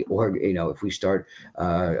into the if we start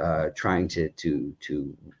trying to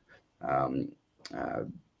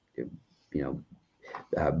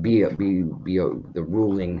be the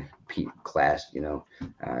ruling class,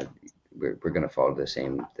 we're going to follow the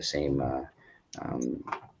same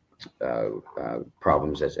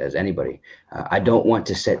problems as anybody. I don't want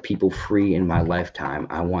to set people free in my lifetime.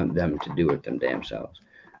 I want them to do it them damn selves.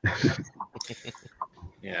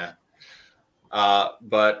 Yeah.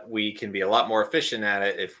 But we can be a lot more efficient at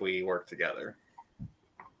it if we work together.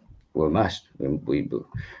 We must. But,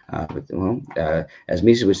 as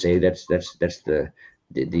Misa would say, that's the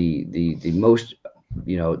most,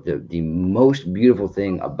 the most beautiful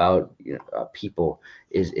thing about, people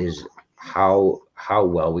is how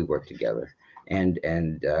well we work together, and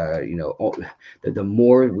the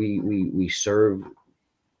more we serve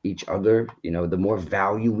each other, the more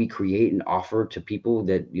value we create and offer to people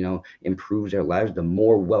that, improves their lives, the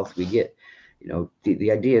more wealth we get.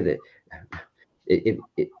 The idea that it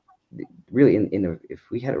really, if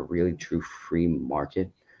we had a really true free market,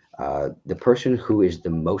 the person who is the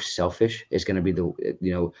most selfish is going to be to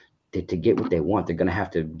get what they want, they're going to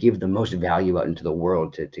have to give the most value out into the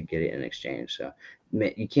world to get it in exchange. So,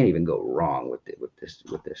 man, you can't even go wrong with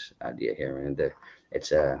this idea here, and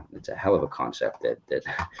it's a hell of a concept that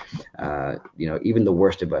even the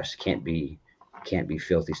worst of us can't be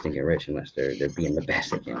filthy stinking rich unless they're being the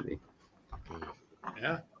best they can be.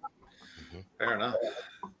 Yeah, Mhm. fair enough.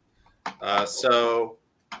 So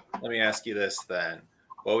let me ask you this then.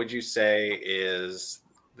 What would you say is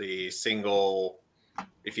the single,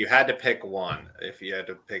 if you had to pick one, if you had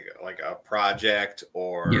to pick like a project Yeah,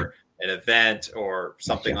 or an event or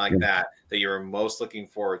something yeah, like yeah. that you're most looking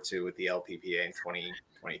forward to with the LPPA in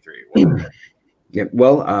 2023, what would that Yeah,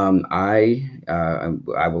 well, I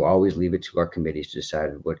will always leave it to our committees to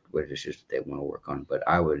decide what issues they want to work on. But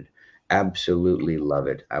I would absolutely love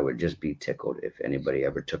it. I would just be tickled if anybody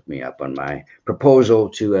ever took me up on my proposal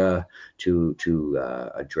to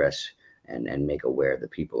address and make aware the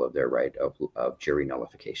people of their right of jury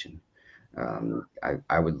nullification.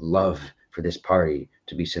 I would love for this party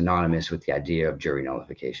to be synonymous with the idea of jury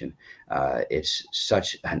nullification. It's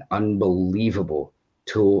such an unbelievable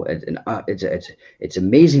tool. It's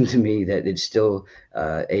amazing to me that it's still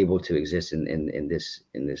able to exist in this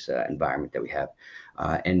environment that we have.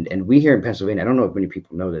 And we here in Pennsylvania, I don't know if many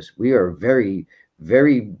people know this, we are very,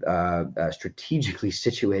 very strategically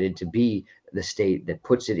situated to be the state that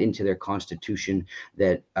puts it into their constitution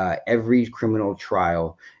that every criminal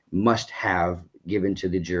trial must have given to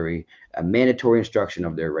the jury a mandatory instruction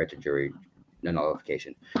of their right to jury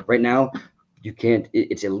nullification. Right now, you can't.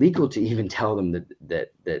 It's illegal to even tell them that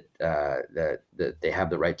they have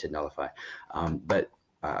the right to nullify. But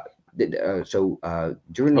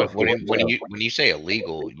jury nullification. When you say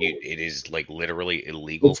illegal, it is like literally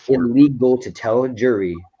illegal It's for. illegal to tell a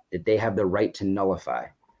jury that they have the right to nullify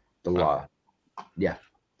the Huh. law. Yeah,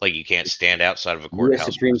 Like you can't stand outside of a U.S.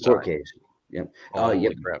 courthouse Supreme with a Court sign. case. Yep. Yep.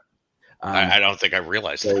 Holy crap! Um, I don't think I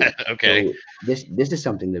realized So, that. Okay. so this is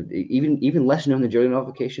something that even less known than jury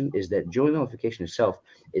nullification is that jury nullification itself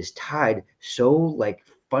is tied so like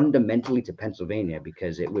fundamentally to Pennsylvania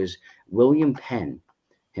because it was William Penn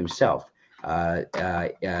himself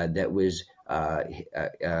that was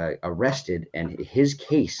arrested, and his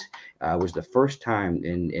case was the first time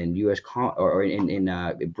in U.S. or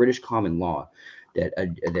in British common law that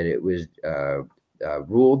it was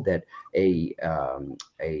ruled that a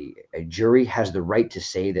jury has the right to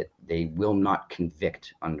say that they will not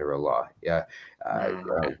convict under a law. be?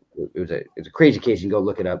 It was a crazy case. You can go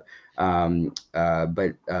look it up.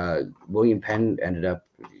 But William Penn ended up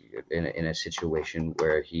in a situation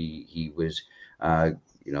where he was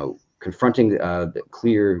confronting the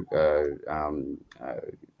clear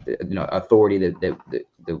authority that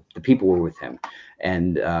the people were with him,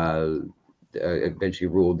 and eventually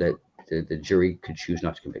ruled that the jury could choose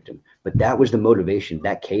not to convict him. But that was the motivation.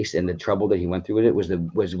 That case and the trouble that he went through with it was the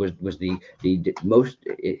most,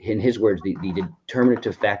 in his words, the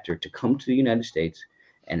determinative factor to come to the United States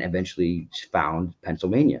and eventually found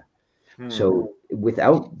Pennsylvania. Hmm. So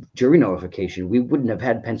without jury nullification, we wouldn't have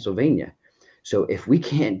had Pennsylvania. So if we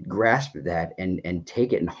can't grasp that and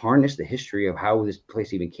take it and harness the history of how this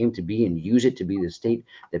place even came to be and use it to be the state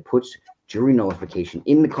that puts jury nullification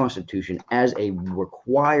in the Constitution as a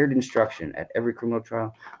required instruction at every criminal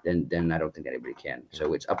trial, then I don't think anybody can.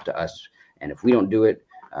 So it's up to us. And if we don't do it,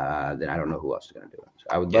 then I don't know who else is going to do it. So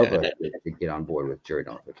I would love Yeah. to get on board with jury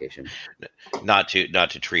nullification. Not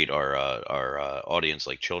to treat our audience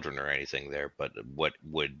like children or anything there, but what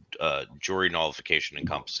would jury nullification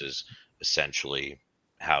encompasses essentially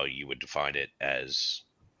how you would define it as.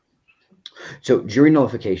 So jury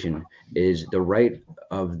nullification is the right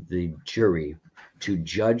of the jury to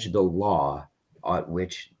judge the law on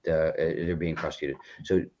which they're being prosecuted.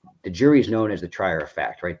 So the jury is known as the trier of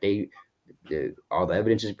fact, right? All the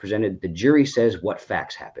evidence is presented. The jury says what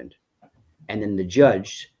facts happened, and then the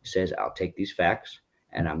judge says, "I'll take these facts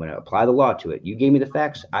and I'm going to apply the law to it. You gave me the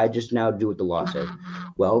facts. I just now do what the law says."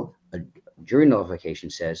 Well, a jury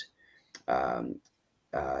nullification says. Um,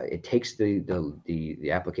 it takes the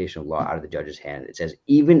application of law out of the judge's hand. It says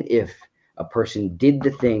even if a person did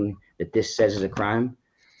the thing that this says is a crime,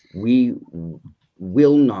 we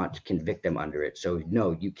will not convict them under it. So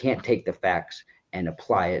no, you can't take the facts and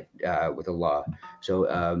apply it with a law.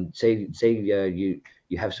 So say you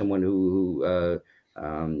have someone who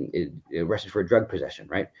is arrested for a drug possession,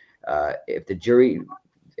 right? If the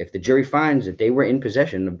jury finds that they were in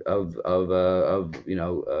possession of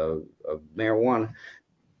marijuana,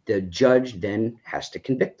 the judge then has to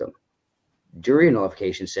convict them. Jury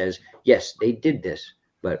nullification says, yes, they did this,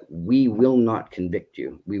 but we will not convict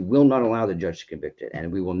you. We will not allow the judge to convict it,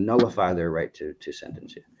 and we will nullify their right to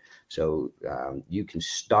sentence you. So you can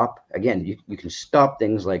stop, again, you can stop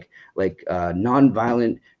things like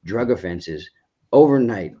nonviolent drug offenses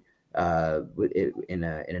overnight in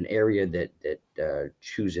an area that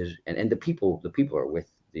chooses, and the people are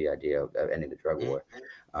with the idea of ending the drug war.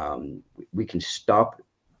 We can stop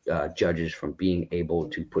judges from being able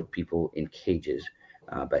to put people in cages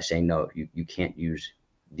by saying, no, you can't use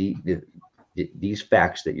these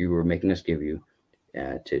facts that you were making us give you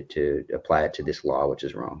to apply it to this law, which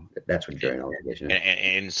is wrong. That's what jury nullification is. And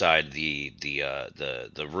inside the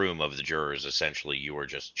room of the jurors, essentially, you are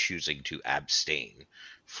just choosing to abstain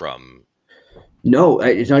from. No,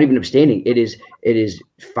 it's not even abstaining. It is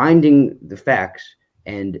finding the facts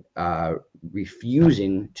and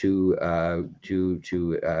refusing to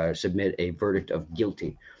submit a verdict of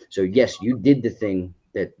guilty. So yes, you did the thing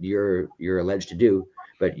that you're alleged to do,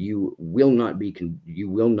 but you will not be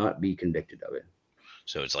convicted of it.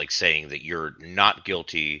 So it's like saying that you're not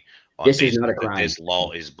guilty on This is not a crime. This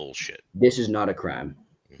law is bullshit. This is not a crime.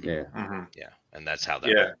 Yeah. Yeah, and that's how that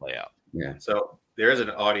will play out. Yeah. So there is an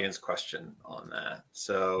audience question on that.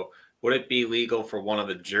 So would it be legal for one of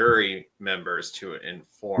the jury members to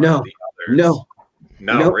inform the others?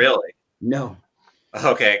 No, really? No.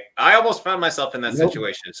 Okay. I almost found myself in that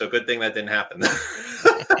situation. So good thing that didn't happen.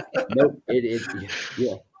 Nope. It is.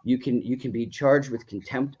 Yeah. You can be charged with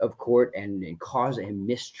contempt of court and cause a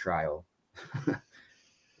mistrial.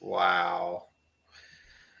 Wow.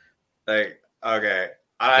 Okay.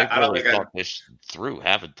 I don't think thought this through,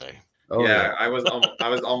 haven't they? Oh, yeah, I was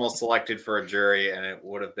almost selected for a jury, and it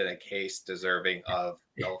would have been a case deserving of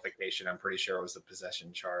nullification. I'm pretty sure it was a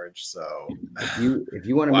possession charge. So if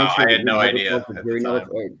you want to make sure, I had no idea.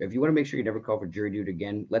 If you want to make sure you never call for jury duty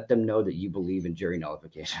again, let them know that you believe in jury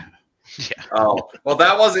nullification. Yeah. Oh well,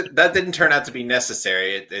 that didn't turn out to be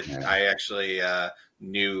necessary. I actually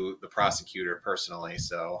knew the prosecutor personally,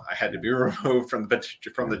 so I had to be removed from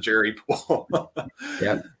the jury pool.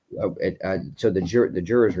 Yeah. So the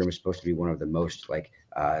jurors' room is supposed to be one of the most like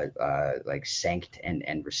sanct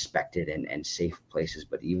and respected and safe places,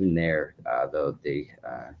 but even there, though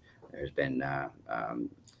there's been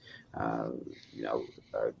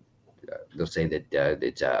they'll say that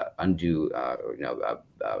it's undue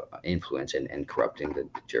influence and corrupting the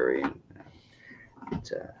jury.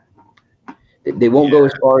 They won't go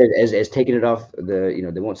as far as taking it off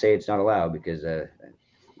they won't say it's not allowed, because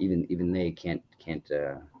even they can't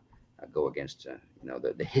go against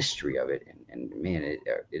the history of it, and man, it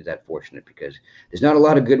is that fortunate, because there's not a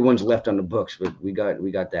lot of good ones left on the books, but we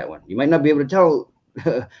got that one. You might not be able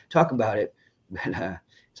to talk about it, but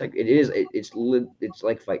it's like it's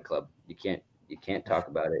like Fight Club. You can't talk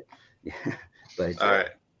about it. But all right.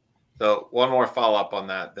 So one more follow up on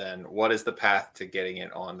that. Then, what is the path to getting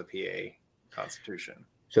it on the PA Constitution?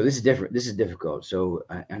 So this is different. This is difficult. So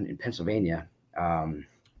in Pennsylvania,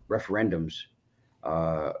 referendums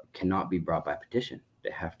cannot be brought by petition.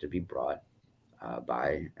 They have to be brought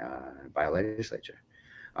by a legislature.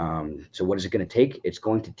 So what is it going to take? It's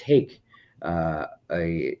going to take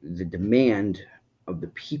the demand of the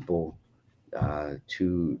people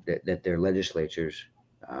that their legislatures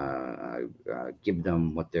give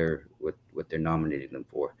them what they're nominating them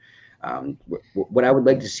for. What I would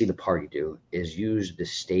like to see the party do is use the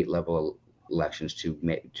state level elections to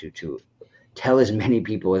tell as many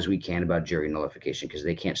people as we can about jury nullification, because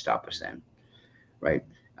they can't stop us then, right?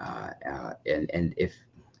 And if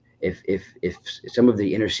some of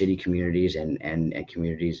the inner city communities and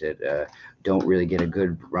communities that don't really get a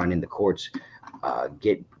good run in the courts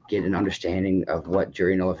get an understanding of what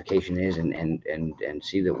jury nullification is, and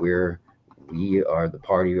see that we are the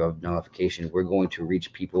party of nullification, we're going to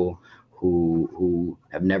reach people who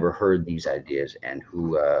have never heard these ideas, and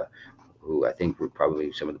who I think were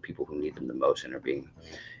probably some of the people who need them the most, and are being,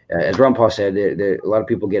 as Ron Paul said, a lot of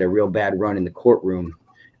people get a real bad run in the courtroom.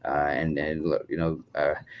 I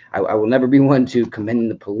will never be one to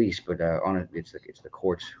commend the police, but it's the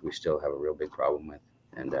courts we still have a real big problem with,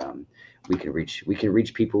 and we can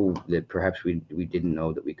reach people that perhaps we didn't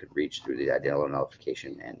know that we could reach through the idea of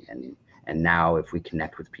nullification, and And now if we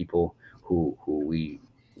connect with people who we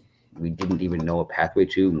didn't even know a pathway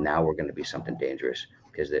to, now we're going to be something dangerous,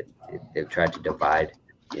 because they've tried to divide,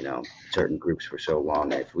 certain groups for so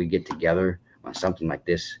long. If we get together on something like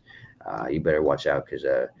this, you better watch out, because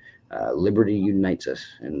liberty unites us,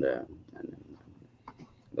 and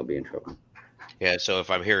they'll be in trouble. Yeah, so if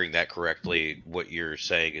I'm hearing that correctly, what you're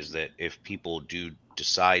saying is that if people do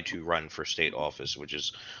decide to run for state office, which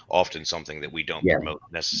is often something that we don't Yeah. promote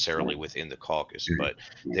necessarily within the caucus, Mhm. but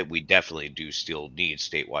that we definitely do still need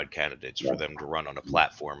statewide candidates for Yeah. them to run on a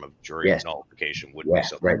platform of jury Yes. nullification would Yeah, be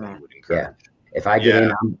something right. we would encourage. If I get in,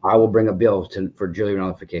 Yeah. I will bring a bill for jury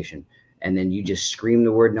nullification, and then you just scream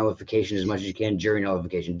the word nullification as much as you can, jury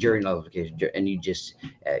nullification, and you just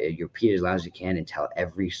you repeat as loud as you can and tell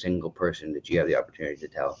every single person that you have the opportunity to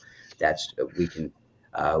tell. That's we can.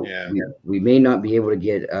 Yeah. We may not be able to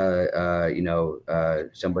get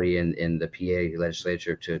somebody in the PA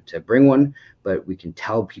legislature to bring one, but we can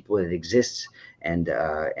tell people it exists, and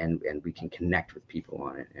we can connect with people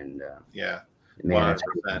on it. And Yeah. man,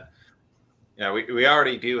 100%. Yeah, we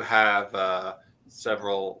already do have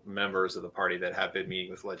several members of the party that have been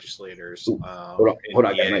meeting with legislators hold on, in I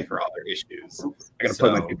got PA my- for other issues. I gotta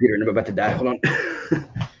plug my computer and I'm about to die. Hold on.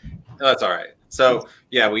 No, that's all right. So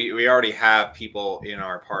yeah, we already have people in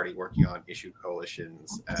our party working on issue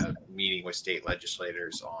coalitions, meeting with state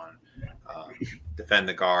legislators on defend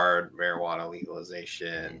the guard, marijuana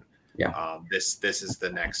legalization. Yeah. This is the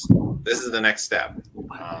next step.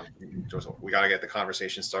 We got to get the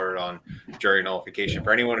conversation started on jury nullification.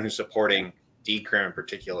 For anyone who's supporting decrim in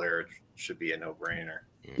particular, it should be a no-brainer.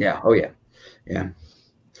 Yeah. Oh yeah. Yeah.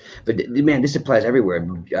 But man, this applies everywhere.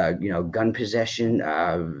 Gun possession,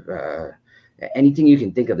 anything you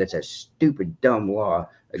can think of that's a stupid, dumb law.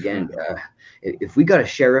 Again, if we got a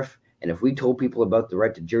sheriff and if we told people about the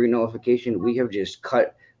right to jury nullification, we have just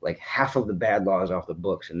cut like half of the bad laws off the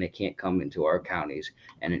books, and they can't come into our counties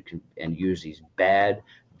and use these bad,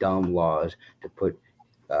 dumb laws to put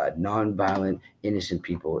nonviolent, innocent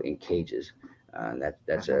people in cages.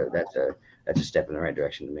 That's a step in the right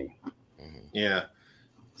direction to me. Yeah.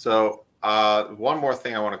 So one more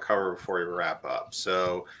thing I want to cover before we wrap up.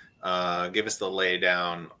 So give us the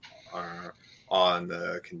laydown on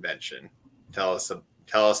the convention. Tell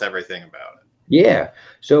us everything about it. Yeah.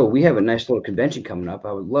 So we have a nice little convention coming up.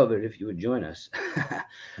 I would love it if you would join us.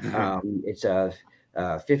 It's a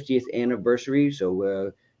 50th anniversary.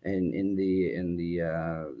 So in the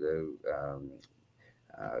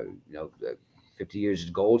 50 years is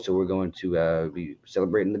gold. So we're going to be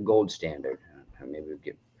celebrating the gold standard. Maybe we'll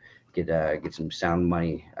get some sound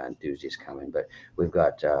money enthusiasts coming. But we've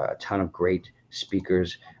got a ton of great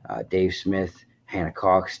speakers: Dave Smith, Hannah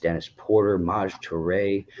Cox, Dennis Porter, Maj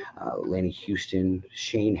Toure, Laney Houston,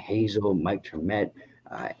 Shane Hazel, Mike Termet,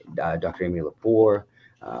 Dr. Amy Lepore,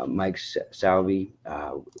 Mike Salvi.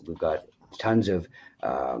 We've got tons of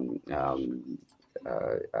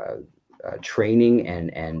training and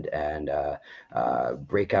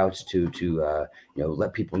breakouts to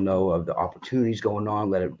let people know of the opportunities going on.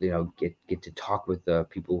 Let it get to talk with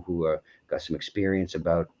people who got some experience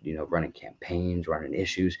about running campaigns, running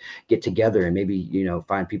issues. Get together and maybe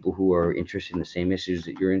find people who are interested in the same issues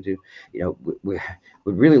that you're into. We'd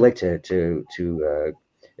really like to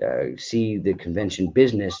see the convention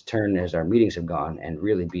business turn as our meetings have gone, and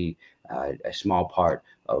really be a small part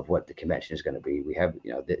of what the convention is going to be. We have,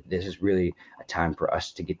 this is really a time for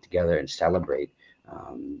us to get together and celebrate,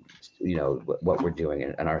 what we're doing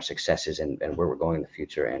and our successes and where we're going in the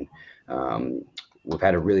future. And we've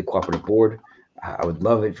had a really cooperative board. I would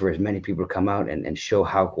love it for as many people to come out and show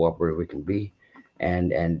how cooperative we can be,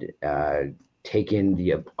 and take in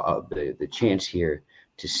the chance here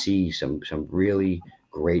to see some really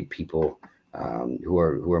great people who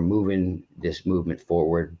are moving this movement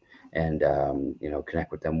forward, and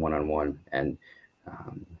connect with them one-on-one, and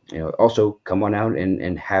also come on out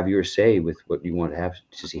and have your say with what you want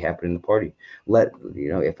to see happen in the party.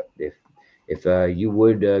 If you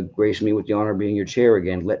would grace me with the honor of being your chair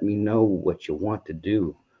again, let me know what you want to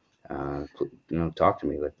do. Talk to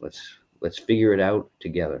me. Let's figure it out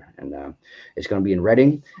together. And it's going to be in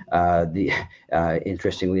Reading.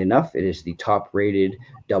 Interestingly enough, it is the top-rated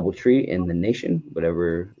DoubleTree in the nation,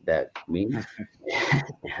 whatever that means.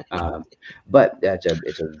 But it's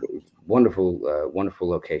a wonderful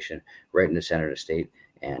location right in the center of the state,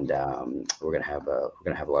 and we're gonna have a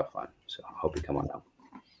lot of fun. So I hope you come on out.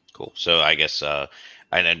 Cool. So I guess I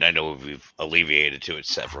know we've alleviated to it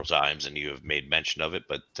several times, and you have made mention of it,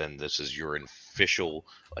 but then this is your official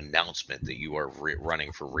announcement that you are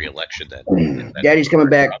running for re-election. That Daddy's coming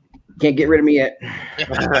back. Can't get rid of me yet.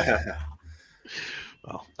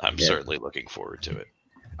 Well, I'm certainly looking forward to it.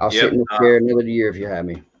 I'll sit in the chair another year if you have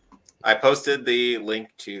me. I posted the link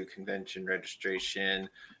to convention registration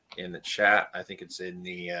in the chat. I think it's in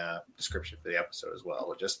the description for the episode as well,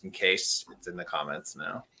 but just in case, it's in the comments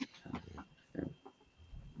now.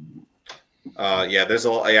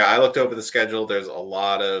 I looked over the schedule. There's a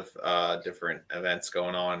lot of different events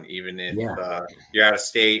going on. Even if you're out of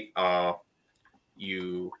state,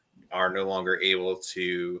 you are no longer able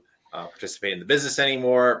to participate in the business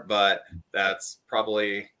anymore. But that's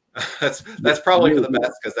probably that's probably for the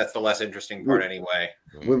best, because that's the less interesting part anyway.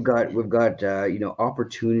 We've got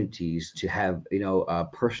opportunities to have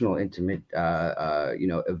personal, intimate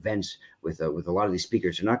events with a lot of these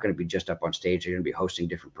speakers. They're not going to be just up on stage. They're going to be hosting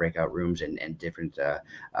different breakout rooms and different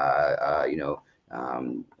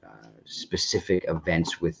specific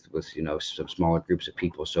events with some smaller groups of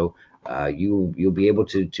people. So you'll be able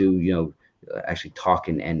to actually talk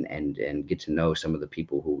and get to know some of the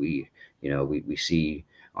people who we see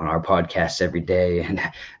on our podcasts every day, and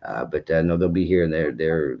no, they'll be here, and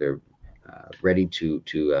they're ready to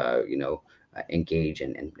engage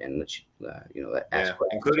and let ask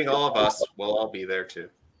questions. Including all of us. We'll all be there too.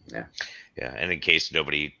 Yeah. And in case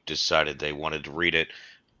nobody decided they wanted to read it,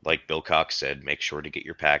 like Bill Cox said, make sure to get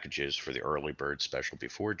your packages for the early bird special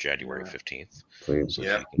before January 15th. Please.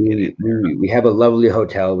 So we have a lovely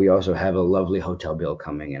hotel. We also have a lovely hotel bill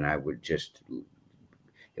coming, and it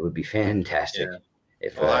would be fantastic. Yeah.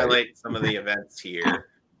 I'll highlight some of the events here.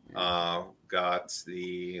 Got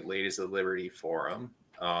the Ladies of Liberty Forum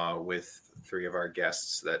with 3 of our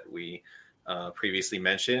guests that we previously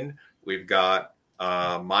mentioned. We've got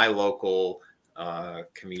my local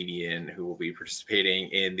comedian who will be participating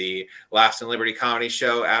in the Laughs and Liberty comedy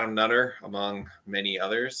show, Adam Nutter, among many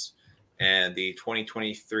others, and the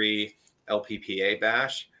 2023 LPPA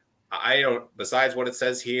bash. Besides what it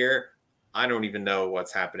says here, I don't even know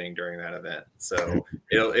what's happening during that event. So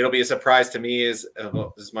it'll be a surprise to me as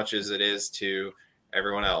much as it is to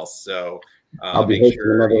everyone else. So I'll be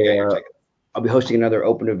hosting another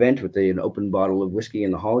open event with an open bottle of whiskey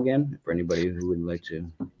in the hall again for anybody who would like to.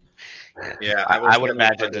 Yeah, I would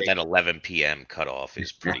imagine that 11 p.m. cutoff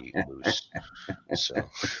is pretty loose. So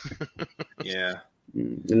yeah,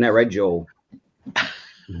 isn't that right, Joel?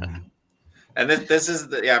 And this is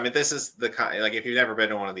the kind, like, if you've never been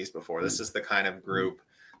to one of these before, this is the kind of group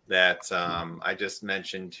that I just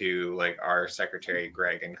mentioned to, like, our secretary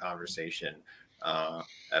Greg in conversation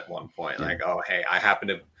at one point. Like, oh hey, I happen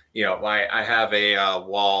to I have a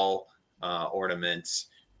wall ornament,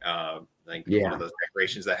 one of those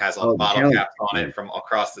decorations that has all the bottle caps on it from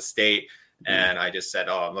across the state. And I just said,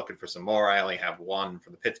 I'm looking for some more. I only have one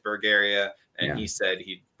from the Pittsburgh area. And he said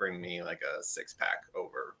he'd bring me like a 6-pack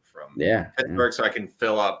over from Pittsburgh so I can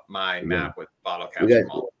fill up my map with bottle caps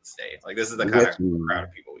from all over the state. Like, this is the kind of crowd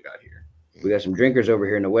of people we got here. We got some drinkers over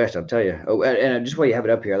here in the West, I'll tell you. Oh, and just while you have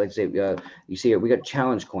it up here, I'd like to say, you see it, we got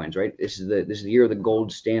challenge coins, right? This is the year of the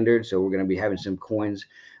gold standard. So we're going to be having some coins.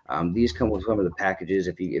 These come with some of the packages.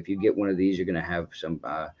 If you get one of these, you're going to have some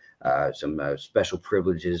special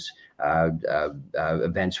privileges,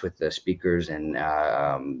 events with the speakers, and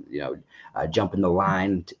jump in the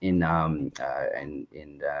line in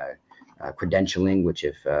credentialing. Which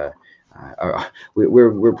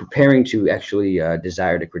we're preparing to actually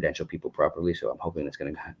desire to credential people properly. So I'm hoping it's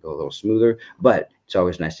going to go a little smoother. But it's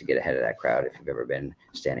always nice to get ahead of that crowd if you've ever been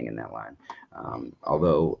standing in that line.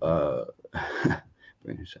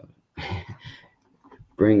 Bring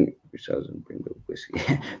yourselves and bring the whiskey.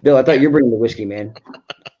 Bill, I thought you were bringing the whiskey, man.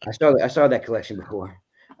 I saw that collection before.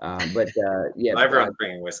 Everyone's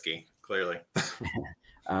bringing whiskey, clearly.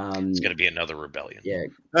 It's going to be another rebellion. Yeah.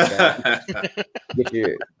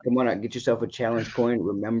 Come on out, get yourself a challenge coin.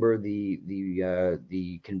 Remember the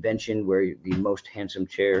convention where the most handsome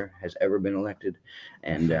chair has ever been elected,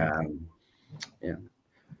 and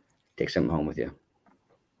take something home with you.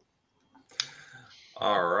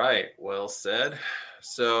 All right, well said.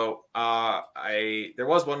 So there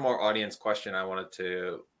was one more audience question I wanted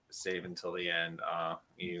to save until the end.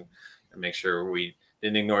 You make sure we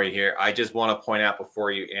didn't ignore you here. I just want to point out before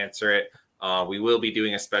you answer it, we will be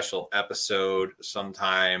doing a special episode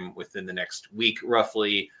sometime within the next week,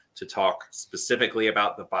 roughly, to talk specifically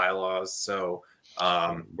about the bylaws. So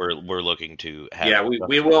we're looking to have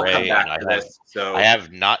we will come back to this. So I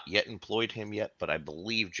have not yet employed him yet, but I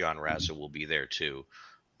believe John Rassa will be there too,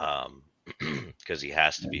 because he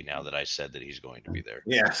has to be now that I said that he's going to be there.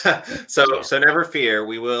 Yeah. So never fear.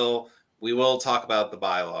 We will talk about the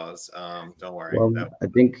bylaws. Don't worry. Well, I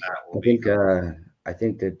think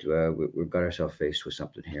that we've got ourselves faced with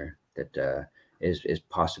something here that is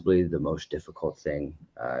possibly the most difficult thing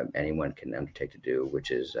anyone can undertake to do,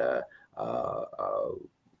 which is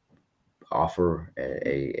offer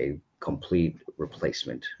a complete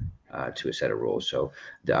replacement to a set of rules. So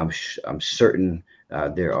I'm certain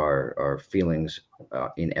there are feelings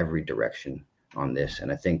in every direction on this,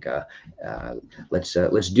 and I think let's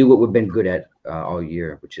do what we've been good at all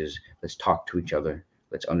year, which is let's talk to each other,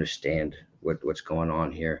 let's understand what's going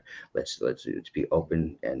on here. Let's be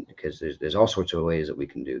open, and because there's all sorts of ways that we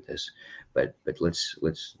can do this, but let's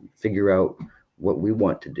figure out what we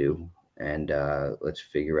want to do, and let's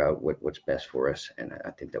figure out what's best for us. And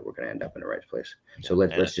I think that we're going to end up in the right place. So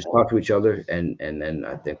let's just talk to each other, and then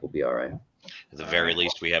I think we'll be all right. At the very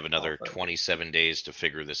least, we have another 27 days to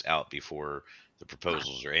figure this out before the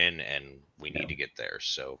proposals are in, and we need to get there.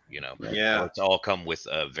 So, let's all come with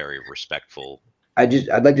a very respectful. I'd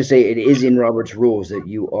like to say it is in Robert's rules that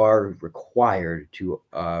you are required to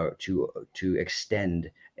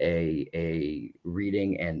extend a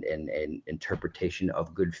reading and interpretation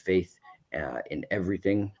of good faith in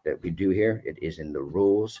everything that we do here. It is in the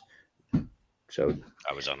rules. So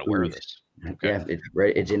I was unaware of this. Okay. Yeah, it's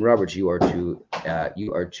right. It's in Roberts. You are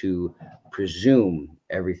to presume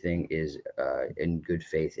everything is in good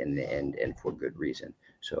faith and for good reason.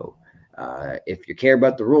 So if you care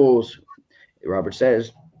about the rules, Robert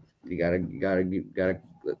says you gotta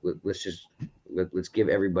let's give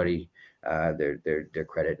everybody their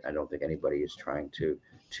credit. I don't think anybody is trying to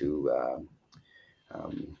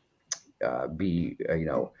be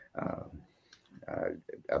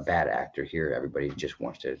a bad actor here. Everybody just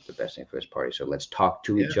wants the best thing for this party. So let's talk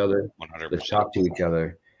to each other. 100%. Let's talk to each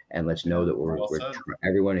other, and let's know that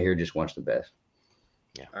everyone here just wants the best.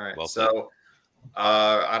 Yeah. All right. Well, so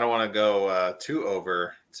I don't want to go too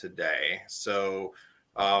over today. So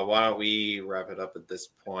why don't we wrap it up at this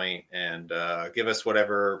point and give us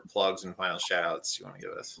whatever plugs and final shout outs you want to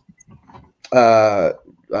give us.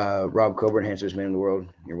 Rob Cowburn, handsomest man in the world.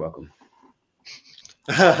 You're welcome.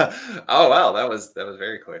 Oh wow, that was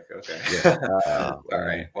very quick. Okay. Yeah. All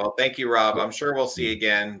right. Well, thank you, Rob. I'm sure we'll see you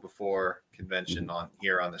again before convention on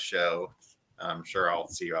the show. I'm sure I'll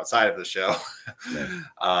see you outside of the show.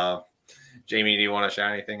 Jamie, do you want to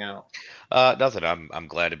shout anything out? Nothing. I'm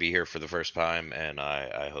glad to be here for the first time, and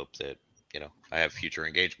I hope that I have future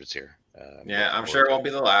engagements here. I'm sure it won't be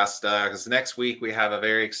the last, because next week we have a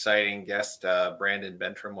very exciting guest, Brandon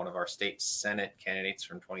Bentram, one of our state Senate candidates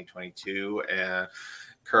from 2022 and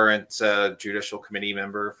current judicial committee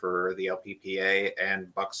member for the LPPA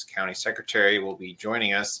and Bucks County Secretary, will be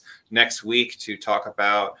joining us next week to talk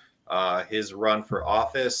about his run for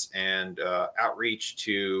office and outreach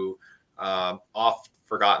to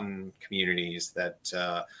oft-forgotten communities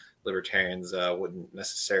that libertarians wouldn't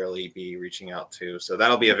necessarily be reaching out to. So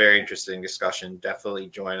that'll be a very interesting discussion. Definitely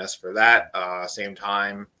join us for that. Same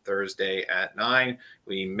time, Thursday at 9.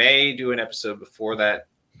 We may do an episode before that.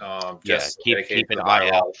 Keep an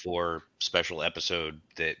eye out for special episode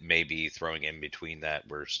that may be throwing in between that.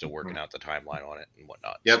 We're still working out the timeline on it and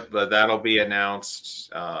whatnot. Yep, but that'll be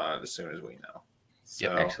announced as soon as we know.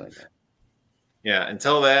 So, excellent. Yeah,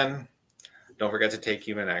 until then, don't forget to take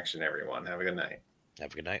human action, everyone. Have a good night.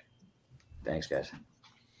 Have a good night. Thanks, guys.